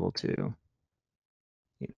order to be able to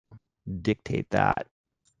dictate that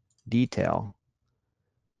detail,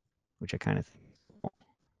 which I kind of think.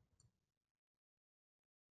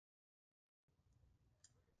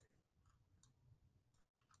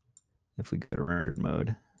 If we go to rendered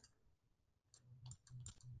mode,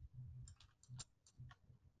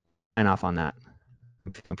 and off on that.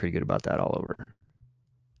 I'm pretty good about that all over.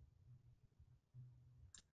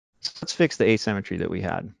 So let's fix the asymmetry that we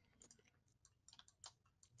had.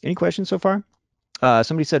 Any questions so far?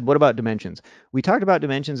 Somebody said, "What about dimensions?" We talked about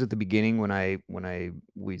dimensions at the beginning when I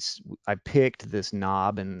picked this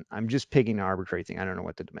knob, and I'm just picking an arbitrary thing. I don't know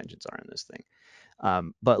what the dimensions are in this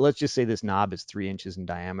thing, but let's just say this knob is 3 inches in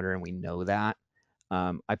diameter, and we know that.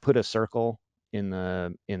 I put a circle in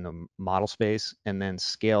the model space, and then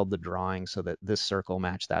scaled the drawing so that this circle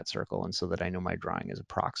matched that circle, and so that I know my drawing is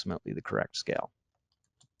approximately the correct scale.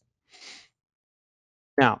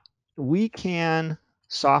 Now we can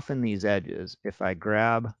soften these edges if I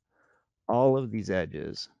grab all of these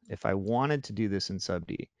edges. If I wanted to do this in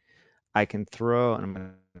SubD, I can throw, and I'm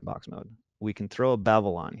in box mode, we can throw a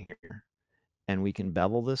bevel on here and we can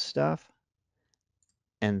bevel this stuff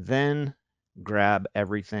and then grab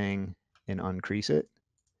everything and uncrease it.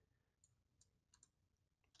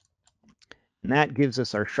 And that gives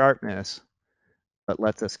us our sharpness, but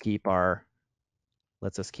lets us keep our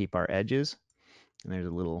edges. And there's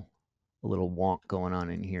a little wonk going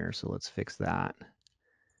on in here, so let's fix that.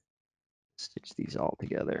 Stitch these all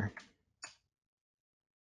together.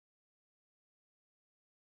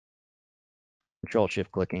 Control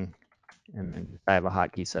Shift clicking, and then I have a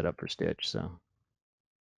hotkey set up for stitch, so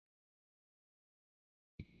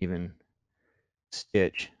even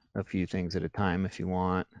stitch a few things at a time if you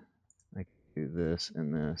want. I can do this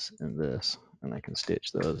and this and this, and I can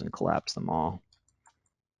stitch those and collapse them all.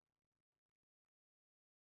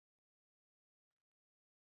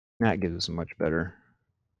 That gives us a much better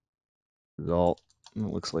result. And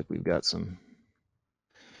it looks like we've got some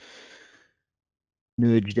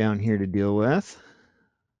nudge down here to deal with.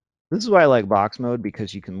 This is why I like box mode,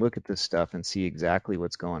 because you can look at this stuff and see exactly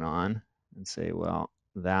what's going on and say, well,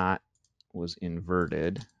 that was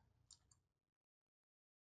inverted.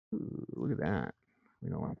 Ooh, look at that. We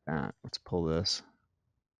don't like that. Let's pull this.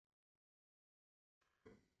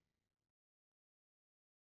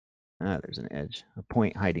 Ah, there's an edge, a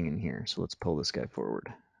point hiding in here. So let's pull this guy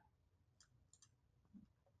forward.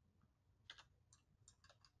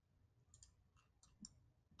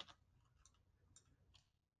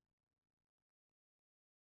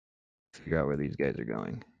 Figure out where these guys are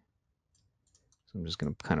going. So I'm just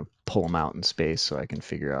going to kind of pull them out in space so I can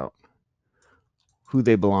figure out who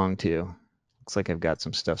they belong to. Looks like I've got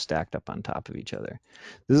some stuff stacked up on top of each other.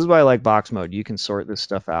 This is why I like box mode. You can sort this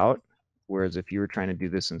stuff out, whereas if you were trying to do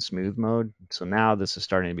this in smooth mode, so now this is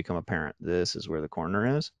starting to become apparent. This is where the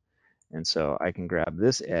corner is. And so I can grab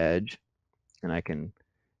this edge and I can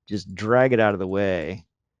just drag it out of the way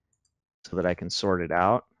so that I can sort it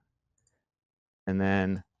out. And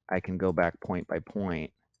then I can go back point by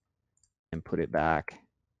point and put it back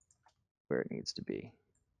where it needs to be.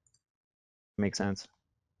 Make sense?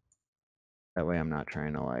 That way I'm not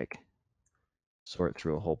trying to like sort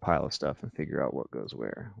through a whole pile of stuff and figure out what goes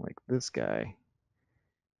where. Like this guy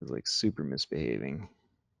is like super misbehaving.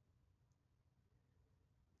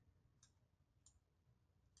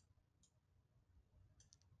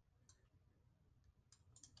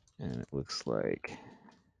 And it looks like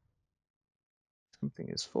something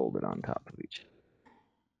is folded on top of each.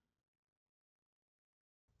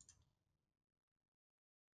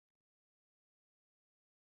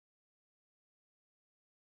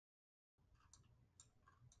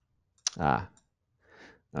 Ah,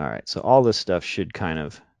 all right. So all this stuff should kind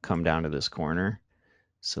of come down to this corner.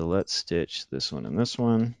 So let's stitch this one and this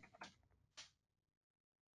one.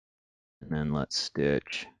 And then let's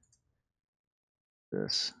stitch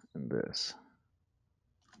this and this.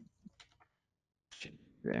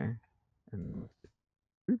 There. And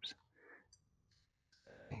oops.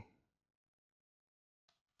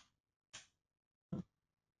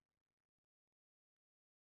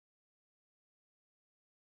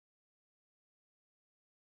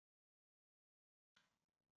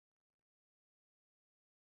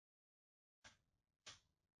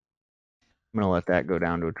 I'm going to let that go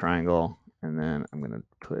down to a triangle, and then I'm going to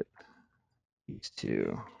put these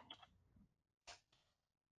two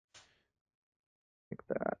like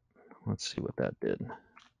that. Let's see what that did.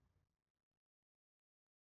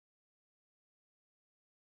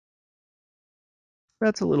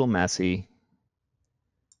 That's a little messy.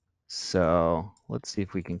 So let's see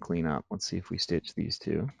if we can clean up. Let's see if we stitch these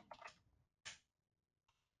two.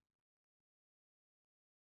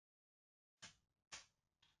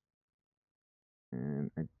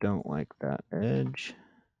 And I don't like that edge.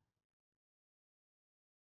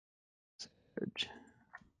 Edge.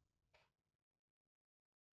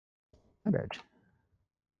 That edge.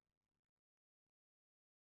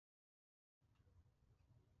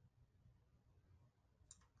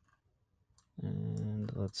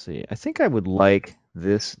 And let's see. I think I would like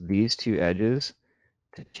these two edges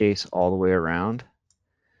to chase all the way around.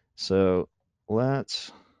 So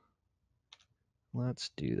let's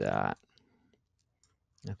do that.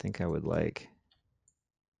 I think I would like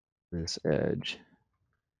this edge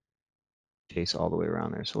chase all the way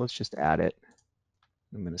around there. So let's just add it.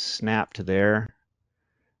 I'm going to snap to there,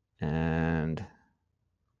 and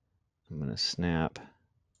I'm going to snap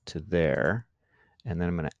to there, and then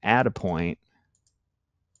I'm going to add a point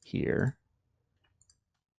here.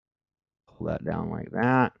 Pull that down like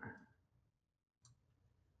that.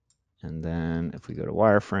 And then if we go to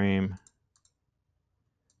wireframe,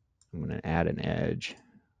 I'm going to add an edge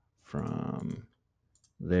from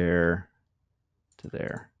there to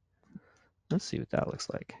there. Let's see what that looks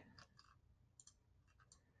like.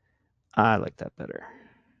 I like that better.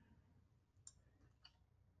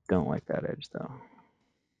 Don't like that edge though.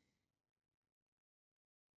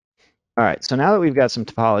 All right, so now that we've got some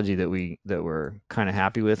topology that we're kind of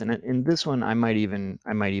happy with, and in this one I might even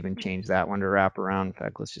change that one to wrap around. In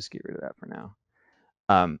fact, let's just get rid of that for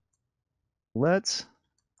now. Let's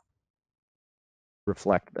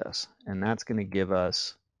reflect this, and that's going to give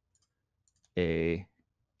us a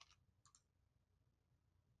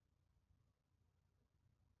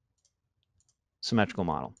symmetrical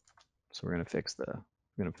model. So we're going to fix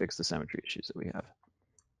the symmetry issues that we have.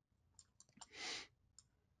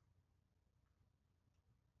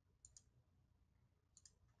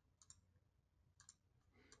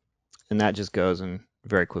 And that just goes and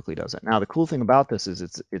very quickly does it. Now the cool thing about this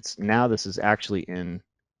is this is actually in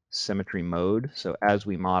symmetry mode. So as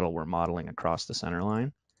we model, we're modeling across the center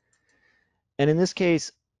line. And in this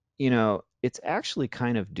case, it's actually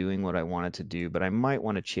kind of doing what I want it to do, but I might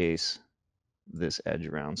want to chase this edge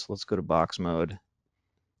around. So let's go to box mode,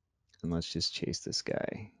 and let's just chase this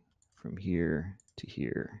guy from here to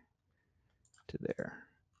there.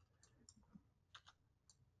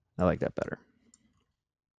 I like that better.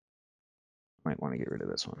 Might want to get rid of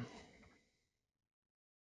this one.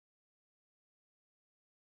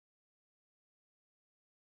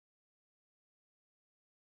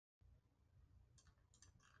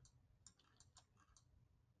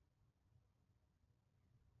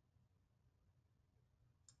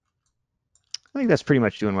 I think that's pretty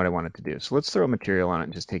much doing what I want it to do. So let's throw material on it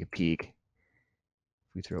and just take a peek.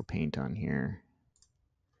 If we throw paint on here,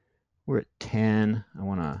 we're at 10. I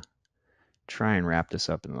want to try and wrap this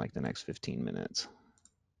up in like the next 15 minutes.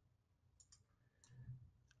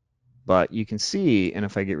 But you can see, and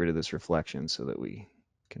if I get rid of this reflection so that we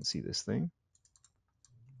can see this thing,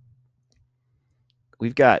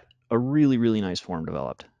 we've got a really, really nice form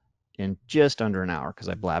developed in just under an hour because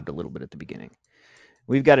I blabbed a little bit at the beginning.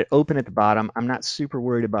 We've got it open at the bottom. I'm not super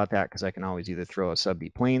worried about that because I can always either throw a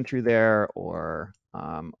SubD plane through there or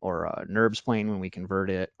a Nurbs plane when we convert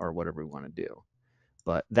it or whatever we want to do.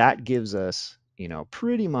 But that gives us,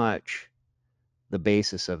 pretty much the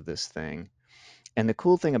basis of this thing. And the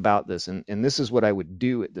cool thing about this, and this is what I would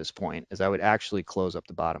do at this point, is I would actually close up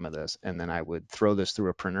the bottom of this, and then I would throw this through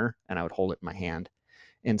a printer, and I would hold it in my hand.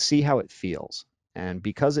 and see how it feels. And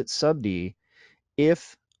because it's SubD,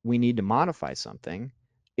 if we need to modify something,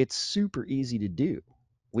 it's super easy to do.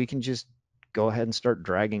 We can just go ahead and start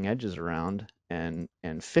dragging edges around and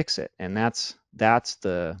fix it. And that's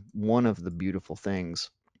the one of the beautiful things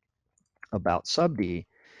about SubD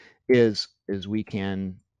is we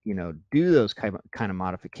can, do those kind of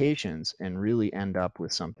modifications and really end up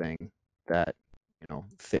with something that,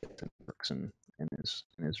 fits and works and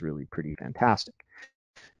is really pretty fantastic.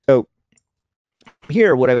 So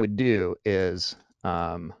here, what I would do is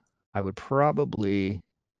I would probably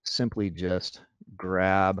simply just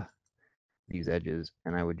grab these edges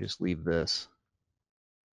and I would just leave this.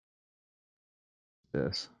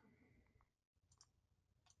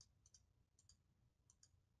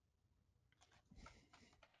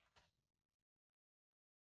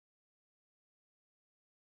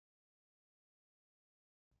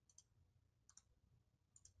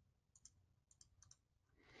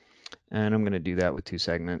 And I'm going to do that with 2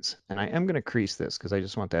 segments. And I am going to crease this because I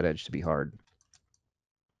just want that edge to be hard.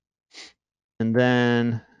 And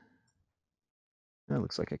then it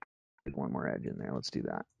looks like I could get one more edge in there. Let's do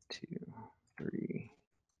that. 2, 3,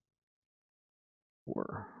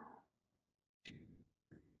 4,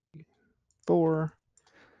 4.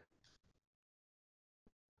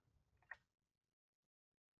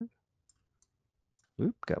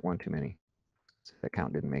 Oop, got one too many. That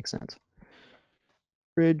count didn't make sense.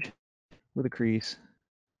 Bridge with a crease.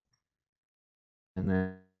 And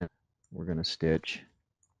then we're going to stitch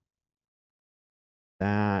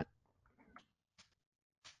that.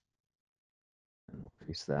 And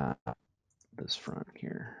crease that. This front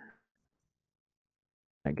here.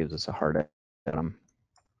 That gives us a hard edge. And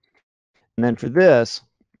then for this,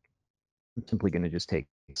 I'm simply going to just take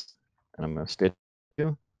this and I'm going to stitch, but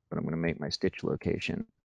I'm going to make my stitch location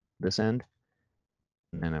this end,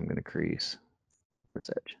 and then I'm going to crease this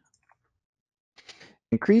edge.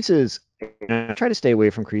 And creases, I try to stay away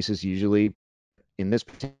from creases usually. In this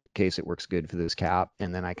particular case, it works good for this cap,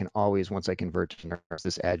 and then I can always, once I convert to NURBS,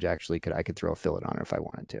 this edge actually I could throw a fillet on it if I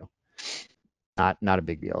wanted to. Not a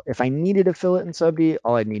big deal. If I needed to fillet in SubD,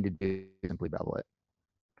 all I need to do is simply bevel it.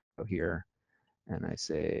 Go here, and I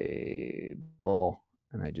say bevel,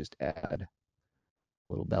 and I just add a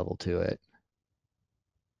little bevel to it,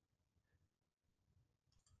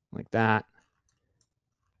 like that.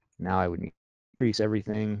 Now I would need to crease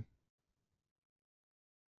everything,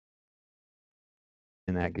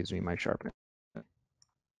 and that gives me my sharpness.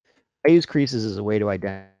 I use creases as a way to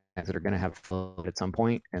identify that are going to have flow at some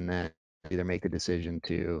point, and then either make the decision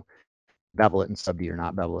to bevel it in SubD or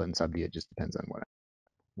not bevel it in SubD. It just depends on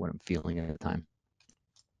what I'm feeling at the time.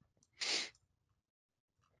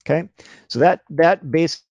 Okay, so that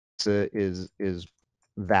base is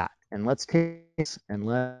that, and let's take this and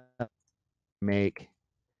let's make.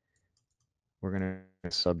 We're going to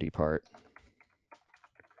SubD part,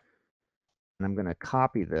 and I'm going to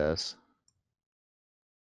copy this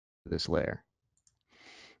layer,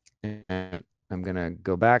 and I'm going to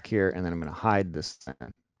go back here, and then I'm going to hide this thing.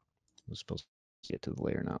 I'm supposed to get to the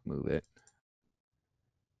layer, not move it.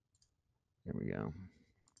 There we go.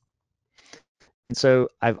 And so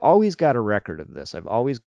I've always got a record of this. I've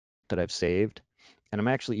always that I've saved, and I'm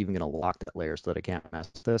actually even going to lock that layer so that I can't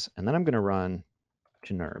mess with this. And then I'm going to run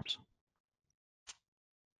to NURBS.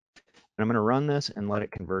 And I'm going to run this and let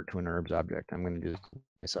it convert to a NURBS object. I'm going to do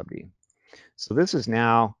SubD. So this is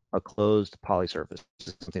now a closed poly surface. This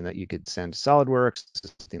is something that you could send to SolidWorks.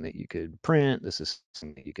 This is something that you could print. This is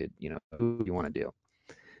something that you could, who you want to do.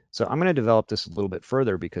 So I'm going to develop this a little bit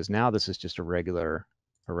further because now this is just a regular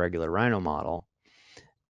Rhino model.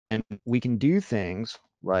 And we can do things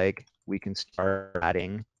like we can start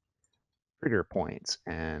adding trigger points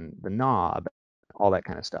and the knob, all that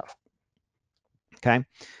kind of stuff. Okay,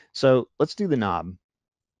 so let's do the knob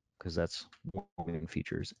because that's one of the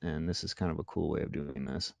features. And this is kind of a cool way of doing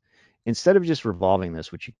this. Instead of just revolving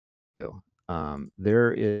this, which you can do,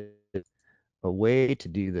 there is a way to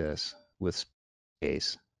do this with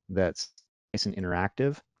space that's nice and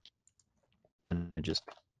interactive. And just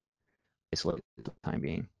isolate it for the time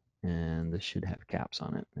being. And this should have caps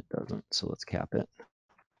on it. It doesn't, so let's cap it.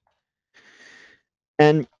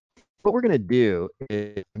 And what we're going to do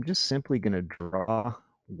is I'm just simply going to draw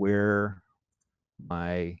where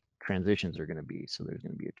my transitions are going to be. So there's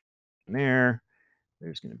going to be a transition there.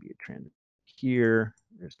 There's going to be a transition here.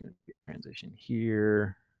 There's going to be a transition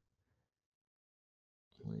here.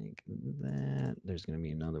 Like that. There's going to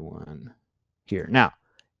be another one here. Now,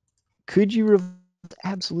 could you revolve?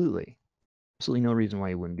 Absolutely. Absolutely no reason why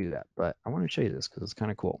you wouldn't do that. But I want to show you this because it's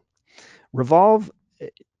kind of cool. Revolve,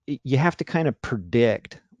 you have to kind of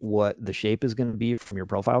predict what the shape is going to be from your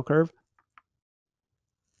profile curve.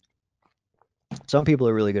 Some people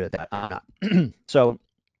are really good at that. I'm not. So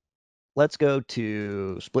let's go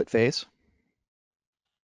to split face.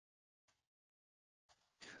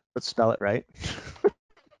 Let's spell it right.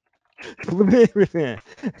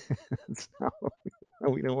 So,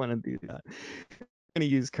 we don't want to do that. I'm going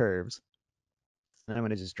to use curves. And I'm going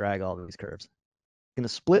to just drag all these curves. I'm going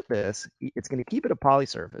to split this. It's going to keep it a poly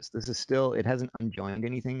surface. This is still, it hasn't unjoined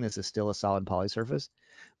anything. This is still a solid poly surface.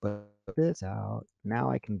 But this out. Now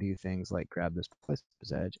I can do things like grab this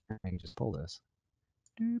edge and I can just pull this.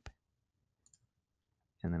 Doop.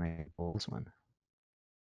 And then I can pull this one.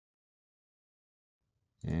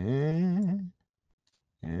 What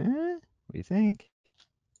do you think?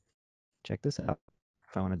 Check this out.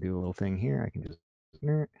 If I want to do a little thing here, I can just,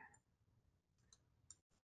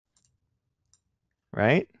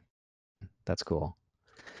 right? That's cool.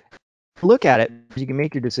 Look at it, you can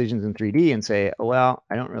make your decisions in 3D and say, oh, well,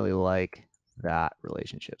 I don't really like that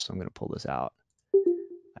relationship, so I'm going to pull this out.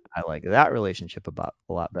 I like that relationship a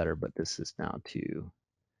lot better, but this is now too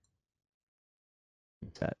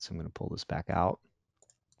set, so I'm going to pull this back out.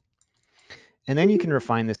 And then you can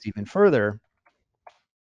refine this even further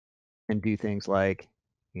and do things like,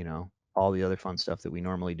 you know, all the other fun stuff that we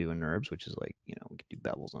normally do in NURBS, which is like, you know, we can do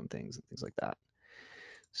bevels on things and things like that.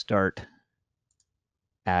 Start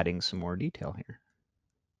adding some more detail here.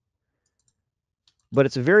 But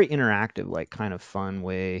it's a very interactive, like kind of fun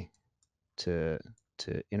way to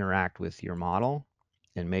interact with your model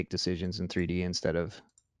and make decisions in 3D instead of,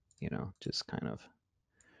 you know, just kind of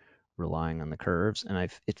relying on the curves. And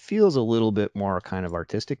it feels a little bit more kind of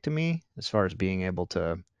artistic to me as far as being able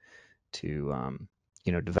to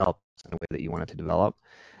you know, develop in the way that you want it to develop.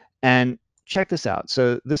 And check this out.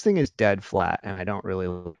 So this thing is dead flat, and I don't really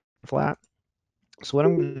like flat. So what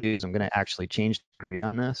I'm going to do is I'm going to actually change the degree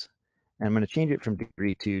on this, and I'm going to change it from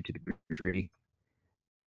degree 2 to degree 3.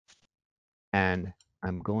 And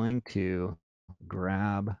I'm going to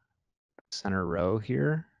grab center row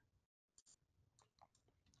here.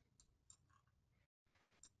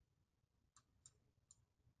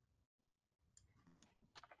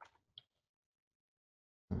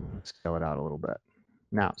 Scale it out a little bit.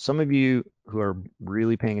 Now, some of you who are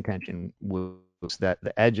really paying attention will notice that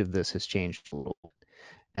the edge of this has changed a little.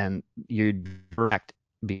 And you're correct,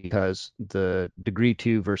 because the degree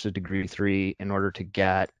 2 versus degree 3, in order to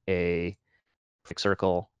get a perfect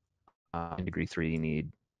circle in degree 3, you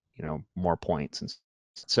need, you know, more points. And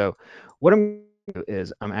so what I'm going to do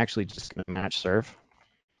is I'm actually just going to match surf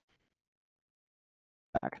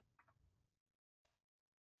back.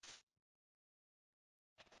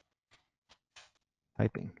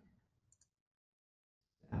 Typing.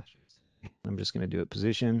 I'm just going to do it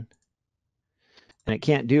position. And it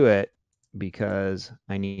can't do it because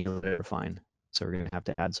I need to refine. So we're going to have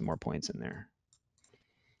to add some more points in there.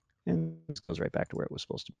 And this goes right back to where it was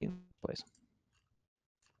supposed to be in place.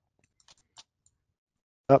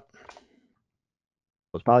 Up.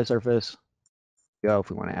 Close poly surface. Go. If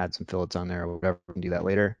we want to add some fillets on there or whatever, we can do that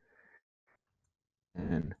later.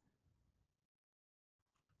 And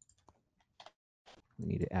we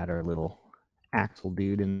need to add our little axle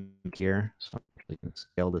dude in here. So we can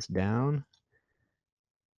scale this down.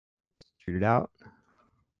 Shoot it out.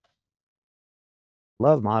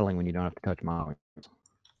 Love modeling when you don't have to touch modeling.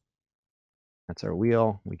 That's our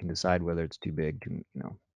wheel. We can decide whether it's too big, to, you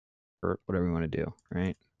know, or whatever we want to do,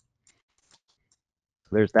 right?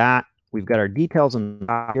 So there's that. We've got our details on the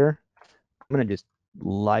top here. I'm going to just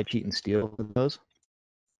lie, cheat, and steal those.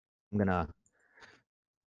 I'm going to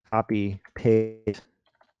copy, paste,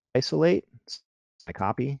 isolate my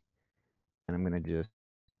copy, and I'm going to just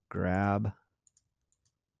grab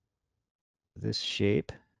this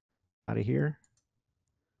shape out of here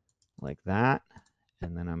like that.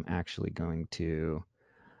 And then I'm actually going to,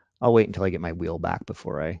 I'll wait until I get my wheel back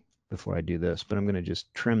before I do this, but I'm going to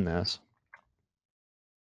just trim this.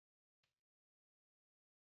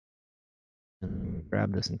 And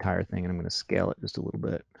grab this entire thing, and I'm going to scale it just a little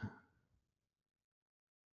bit.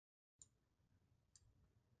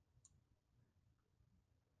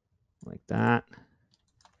 Like that.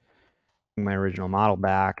 Bring my original model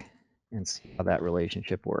back and see how that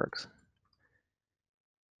relationship works.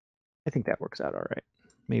 I think that works out all right.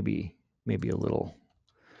 Maybe a little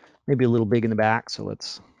big in the back, so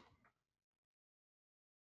let's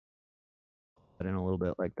put in a little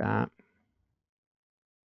bit like that.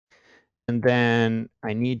 And then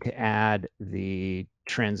I need to add the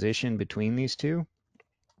transition between these two.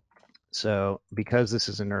 So because this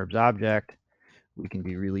is a NURBS object, we can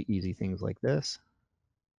do really easy things like this.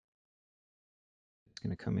 It's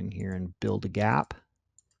going to come in here and build a gap.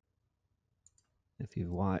 If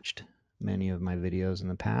you've watched many of my videos in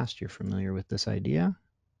the past, you're familiar with this idea.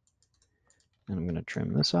 And I'm going to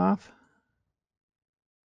trim this off.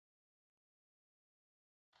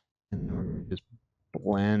 And we're going to just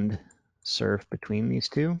blend surf between these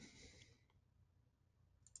two.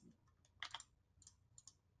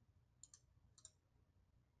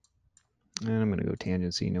 And I'm going to go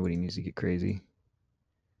tangency. Nobody needs to get crazy.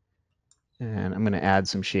 And I'm going to add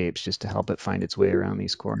some shapes just to help it find its way around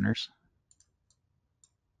these corners.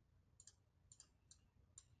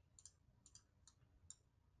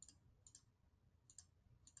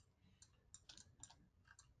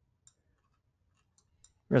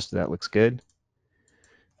 The rest of that looks good.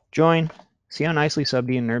 Join. See how nicely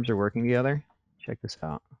SubD and Nurbs are working together? Check this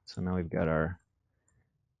out. So now we've got our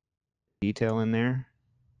detail in there.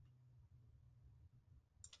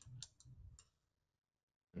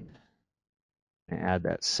 And add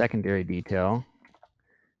that secondary detail.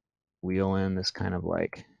 Wheel in this kind of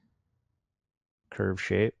like curve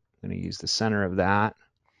shape. I'm going to use the center of that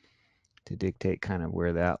to dictate kind of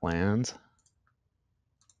where that lands.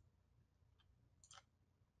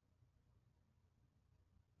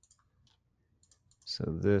 So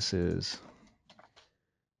this is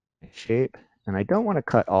my shape. And I don't want to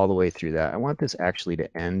cut all the way through that. I want this actually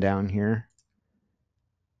to end down here.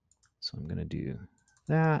 So I'm going to do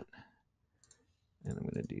that. And I'm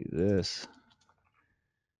going to do this.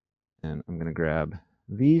 And I'm going to grab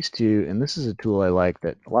these two. And this is a tool I like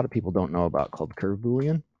that a lot of people don't know about called Curve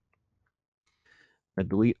Boolean. I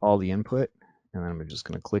delete all the input. And then I'm just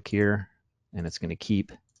going to click here. And it's going to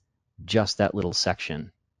keep just that little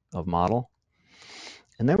section of model.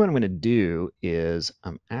 And then what I'm going to do is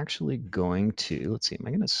I'm actually going to, let's see, am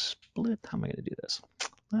I going to split? How am I going to do this?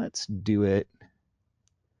 Let's do it.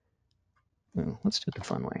 Let's do it the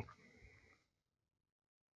fun way.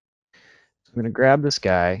 So I'm going to grab this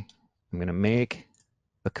guy. I'm going to make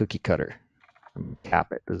a cookie cutter. I'm going to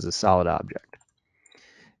cap it. This is a solid object.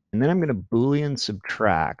 And then I'm going to Boolean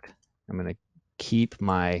subtract. I'm going to keep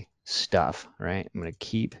my stuff, right? I'm going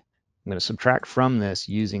to subtract from this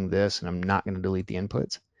using this, and I'm not going to delete the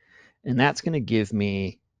inputs. And that's going to give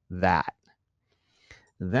me that.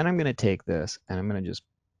 Then I'm going to take this and I'm going to just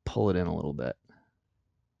pull it in a little bit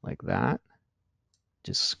like that.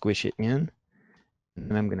 Just squish it in. And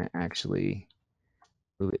then I'm going to actually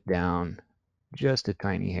move it down just a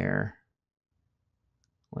tiny hair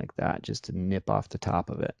like that, just to nip off the top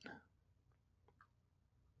of it.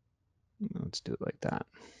 Let's do it like that.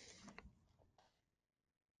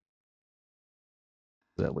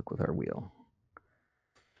 Does that look with our wheel?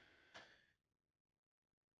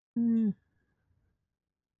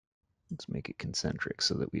 Let's make it concentric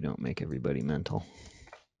so that we don't make everybody mental.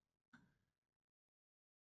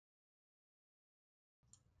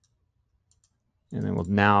 And then we'll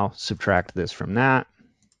now subtract this from that.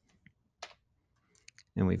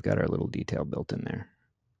 And we've got our little detail built in there.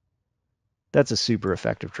 That's a super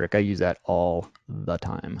effective trick. I use that all the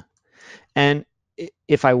time. And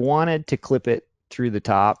if I wanted to clip it through the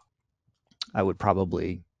top, I would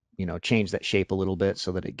probably, change that shape a little bit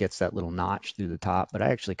so that it gets that little notch through the top. But I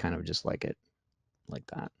actually kind of just like it like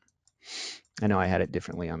that. I know I had it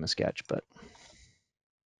differently on the sketch, but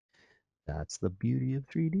that's the beauty of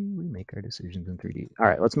 3D. We make our decisions in 3D. All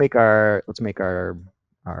right, let's make our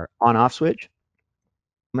on-off switch.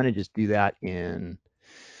 I'm going to just do that in,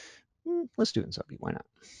 let's do it in SubD. Why not?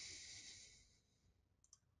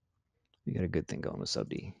 We got a good thing going with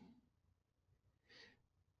SubD.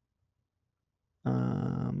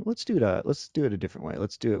 Let's do it a different way.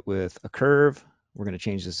 Let's do it with a curve. We're going to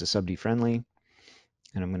change this to SubD friendly,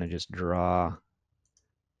 and I'm going to just draw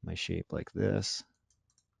my shape like this,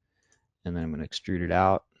 and then I'm going to extrude it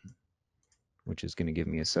out, which is going to give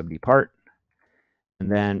me a SubD part.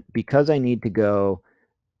 And then because I need to go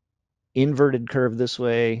inverted curve this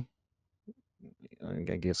way,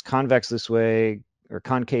 I guess convex this way, or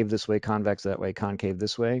concave this way, convex that way, concave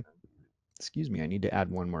this way. Excuse me, I need to add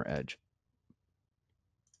one more edge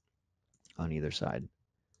on either side.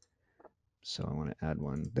 So I want to add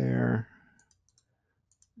one there,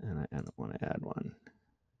 and I want to add one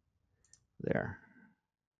there.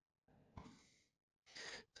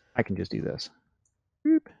 I can just do this.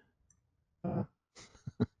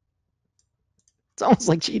 It's almost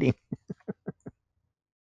like cheating.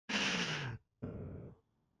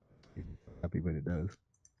 Happy, but it does.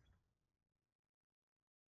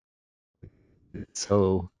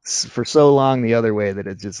 So for so long the other way that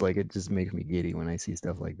it just makes me giddy when I see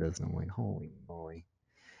stuff like this, and I'm like, holy moly.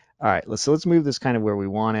 All right, let's move this kind of where we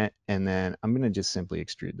want it, and then I'm gonna just simply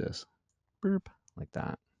extrude this, burp, like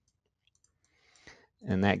that,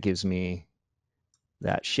 and that gives me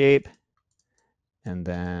that shape. And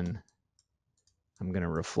then I'm going to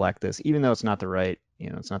reflect this, even though it's not the right,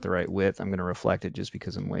 it's not the right width. I'm going to reflect it just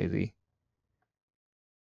because I'm lazy.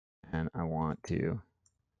 And I want to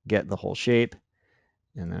get the whole shape.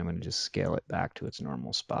 And then I'm going to just scale it back to its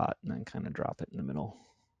normal spot and then kind of drop it in the middle.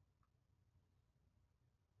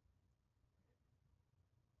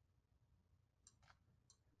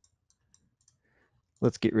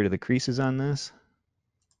 Let's get rid of the creases on this.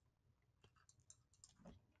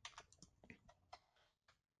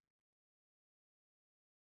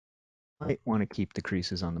 Might want to keep the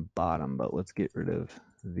creases on the bottom, but let's get rid of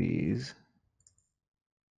these.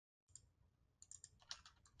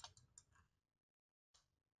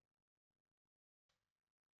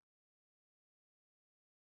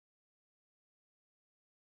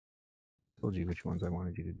 Told you which ones I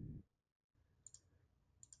wanted you to do.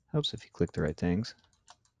 Helps if you click the right things.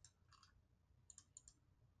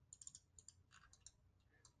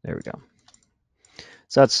 There we go.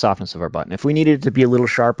 So that's the softness of our button. If we needed it to be a little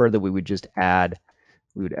sharper, that we would just add,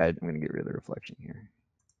 I'm going to get rid of the reflection here.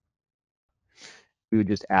 We would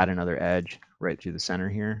just add another edge right through the center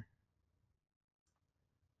here.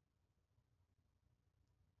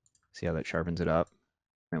 See how that sharpens it up?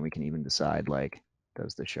 And we can even decide, like,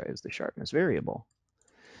 is the sharpness variable?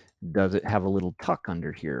 Does it have a little tuck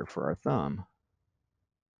under here for our thumb?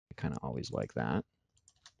 I kind of always like that.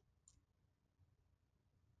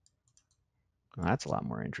 Well, that's a lot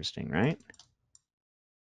more interesting, right?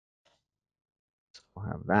 So we'll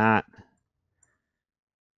have that.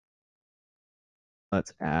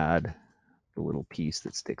 Let's add the little piece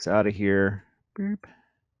that sticks out of here. Boop.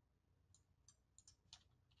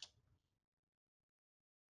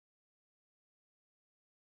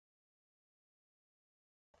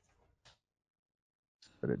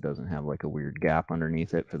 But it doesn't have like a weird gap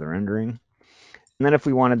underneath it for the rendering. And then if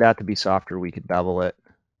we wanted that to be softer, we could bevel it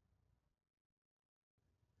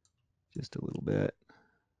just a little bit.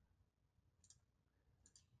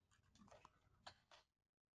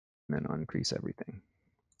 And then uncrease everything.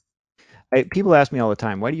 People ask me all the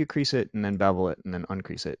time, why do you crease it and then bevel it and then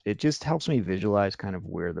uncrease it? It just helps me visualize kind of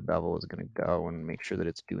where the bevel is going to go and make sure that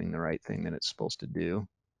it's doing the right thing that it's supposed to do.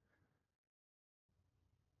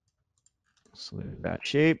 So there's that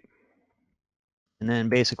shape. And then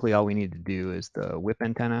basically all we need to do is the whip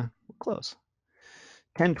antenna. We're close.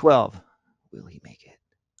 10, 12. Will he make it?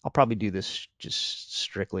 I'll probably do this just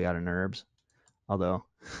strictly out of NURBS. Although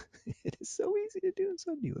it is so easy to do in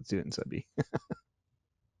SubD. Let's do it in SubD.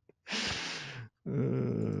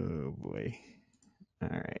 Oh boy. All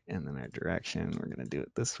right, and then our direction, we're gonna do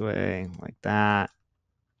it this way, like that.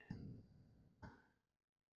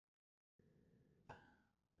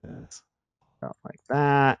 This out like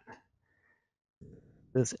that.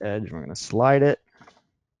 This edge, we're gonna slide it.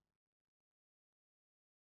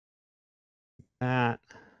 That.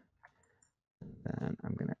 Then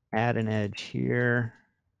I'm gonna add an edge here.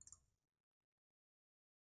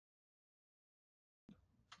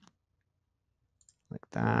 Like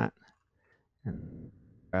that. And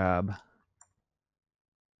grab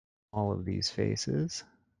all of these faces.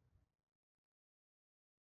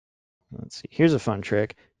 Let's see, here's a fun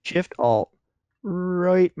trick. Shift Alt,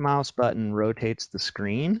 right mouse button rotates the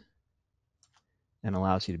screen and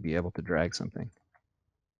allows you to be able to drag something.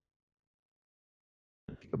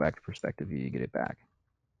 If you go back to perspective view, you get it back.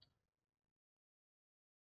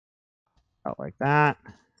 Out like that.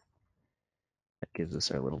 That gives us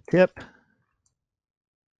our little tip.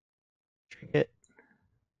 Trinket.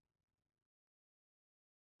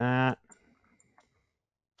 That.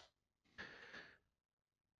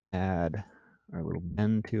 Add our little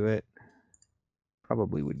bend to it.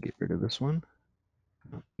 Probably would get rid of this one.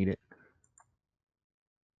 Don't need it.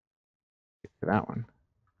 Get to that one.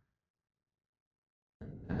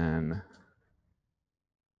 And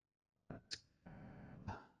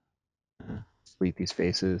delete these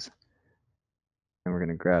faces. And we're going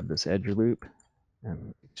to grab this edge loop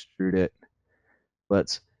and extrude it.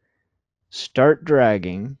 Let's start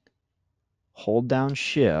dragging, hold down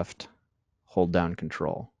Shift, hold down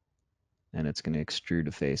Control, and it's going to extrude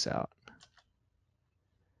a face out.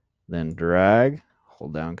 Then drag,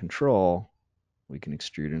 hold down Control, we can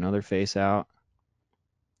extrude another face out.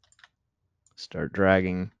 Start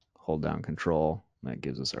dragging, hold down Control, and that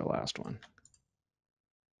gives us our last one.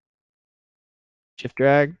 Shift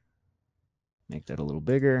drag, make that a little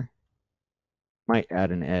bigger. Might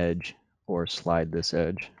add an edge or slide this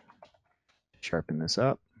edge, sharpen this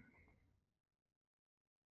up.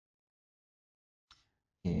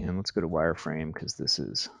 And let's go to wireframe because this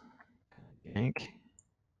is yank.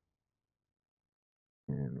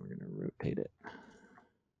 And we're going to rotate it.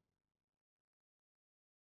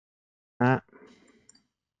 That.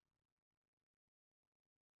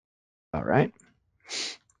 about right.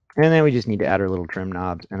 And then we just need to add our little trim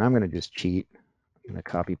knobs. And I'm going to just cheat. I'm going to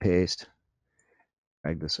copy paste,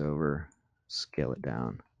 drag this over, scale it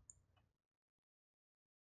down.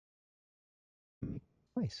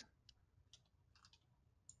 Nice.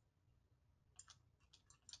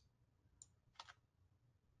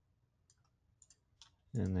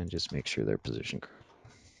 And then just make sure they're positioned correct.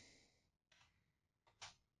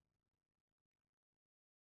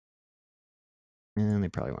 And they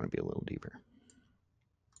probably want to be a little deeper.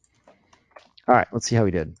 All right, let's see how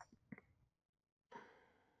we did.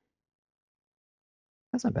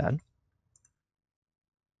 That's not bad.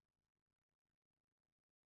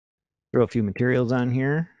 Throw a few materials on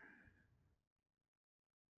here.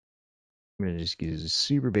 I'm going to just use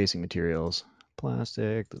super basic materials.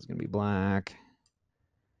 Plastic, that's going to be black.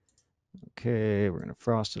 Okay, we're going to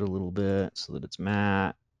frost it a little bit so that it's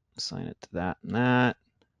matte. Assign it to that and that.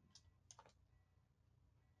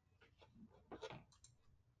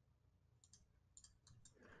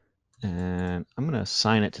 And I'm going to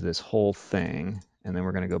assign it to this whole thing. And then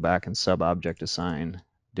we're going to go back and sub-object assign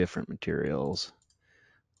different materials.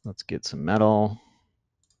 Let's get some metal.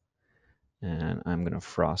 And I'm going to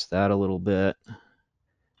frost that a little bit.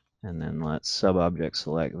 And then let's sub-object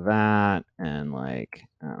select that. And like,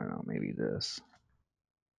 I don't know, maybe this.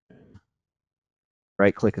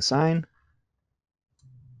 Right-click assign.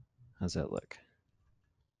 How's that look?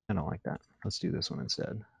 I don't like that. Let's do this one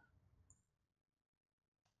instead.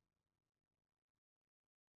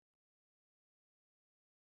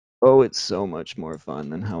 Oh, it's so much more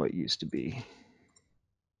fun than how it used to be.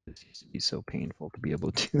 It used to be so painful to be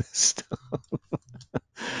able to do this stuff.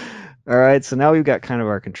 All right, so now we've got kind of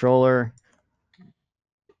our controller.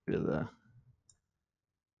 Rid of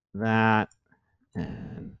that.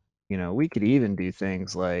 And, you know, we could even do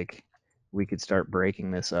things like we could start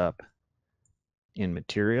breaking this up in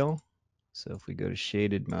material. So if we go to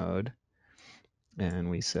shaded mode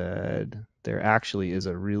and we said there actually is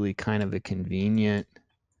a really kind of a convenient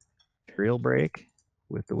material break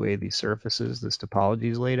with the way these surfaces, this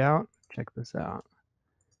topology is laid out. Check this out.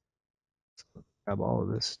 So grab all of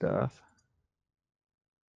this stuff.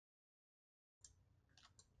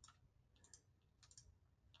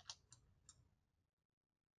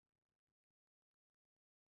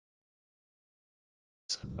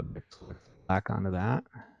 Back onto that.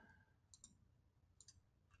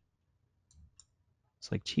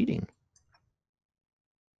 It's like cheating.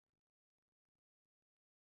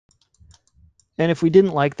 And if we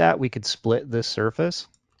didn't like that, we could split this surface,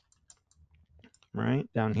 right,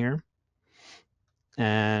 down here.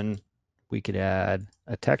 And we could add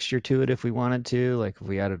a texture to it if we wanted to, like if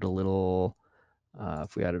we added a little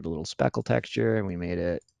speckle texture and we made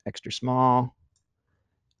it extra small.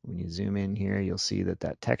 When you zoom in here, you'll see that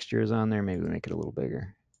that texture is on there. Maybe we make it a little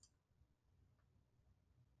bigger.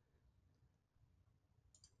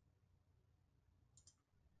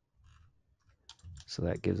 So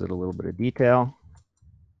that gives it a little bit of detail.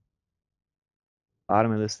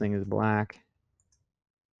 Bottom of this thing is black.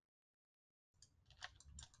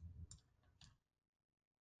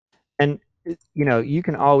 And you know, you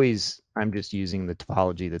can always, I'm just using the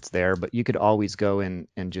topology that's there, but you could always go in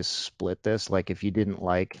and just split this. Like if you didn't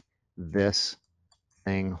like this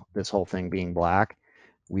thing, this whole thing being black,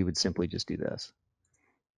 we would simply just do this.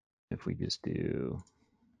 If we just do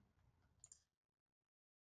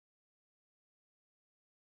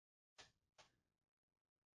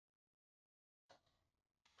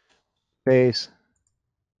face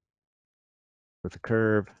with a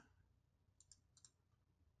curve,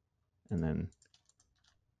 and then,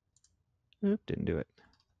 didn't do it.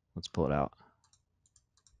 Let's pull it out.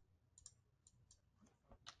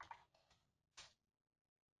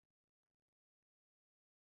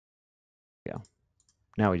 Yeah.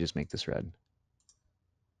 Now we just make this red.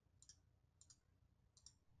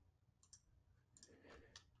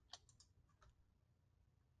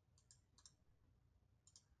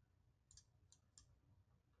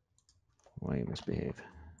 Why you misbehave?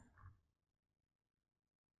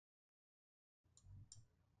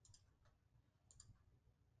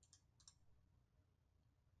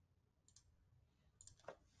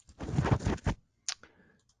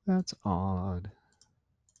 That's odd.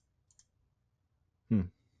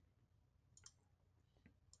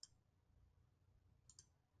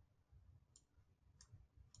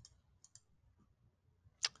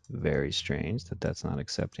 Very strange that that's not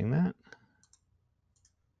accepting that.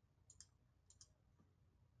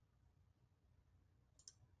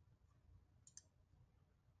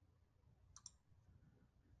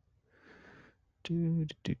 Do,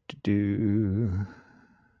 do, do, do.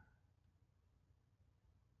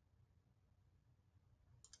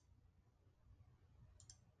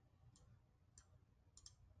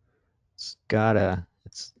 gotta,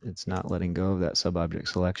 it's not letting go of that sub-object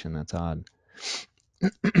selection. That's odd.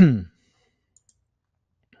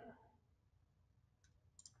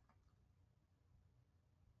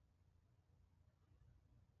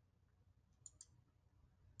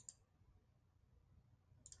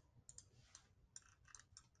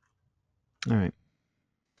 All right.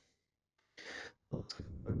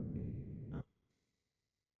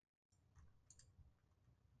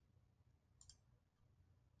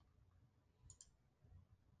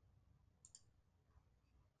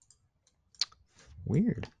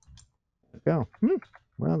 Weird. Go.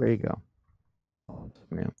 Well, there you go.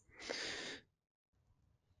 Yeah.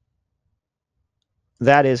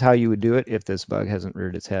 That is how you would do it if this bug hasn't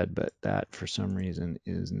reared its head, but that for some reason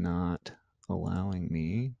is not allowing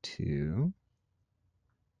me to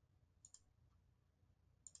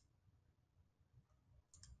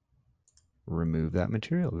remove that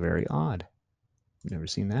material. Very odd. Never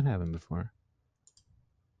seen that happen before.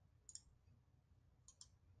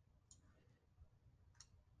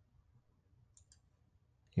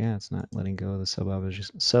 Yeah, it's not letting go of the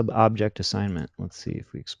sub-object assignment. Let's see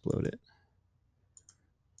if we explode it.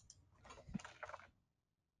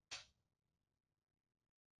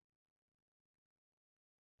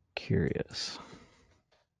 Curious.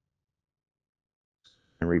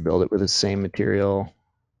 And rebuild it with the same material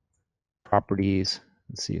properties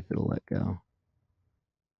and see if it'll let go.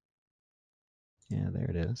 Yeah, there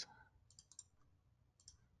it is.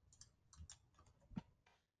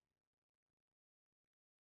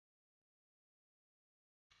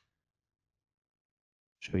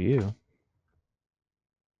 Show you.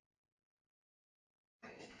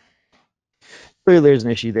 Clearly, there's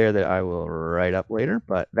an issue there that I will write up later,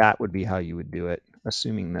 but that would be how you would do it,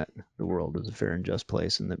 assuming that the world is a fair and just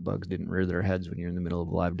place and that bugs didn't rear their heads when you're in the middle of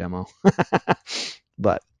a live demo.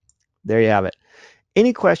 But there you have it.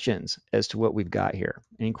 Any questions as to what we've got here?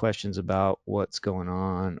 Any questions about what's going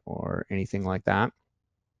on or anything like that?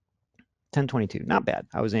 1022, not bad.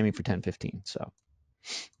 I was aiming for 1015, so.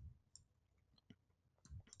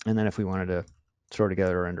 And then if we wanted to throw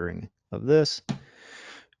together a rendering of this,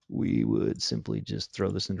 we would simply just throw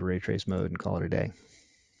this into ray trace mode and call it a day.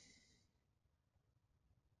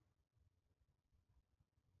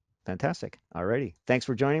 Fantastic. Alrighty. Thanks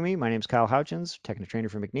for joining me. My name is Kyle Houchins, technical trainer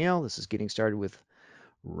for McNeil. This is Getting Started with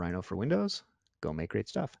Rhino for Windows. Go make great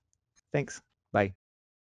stuff. Thanks. Bye.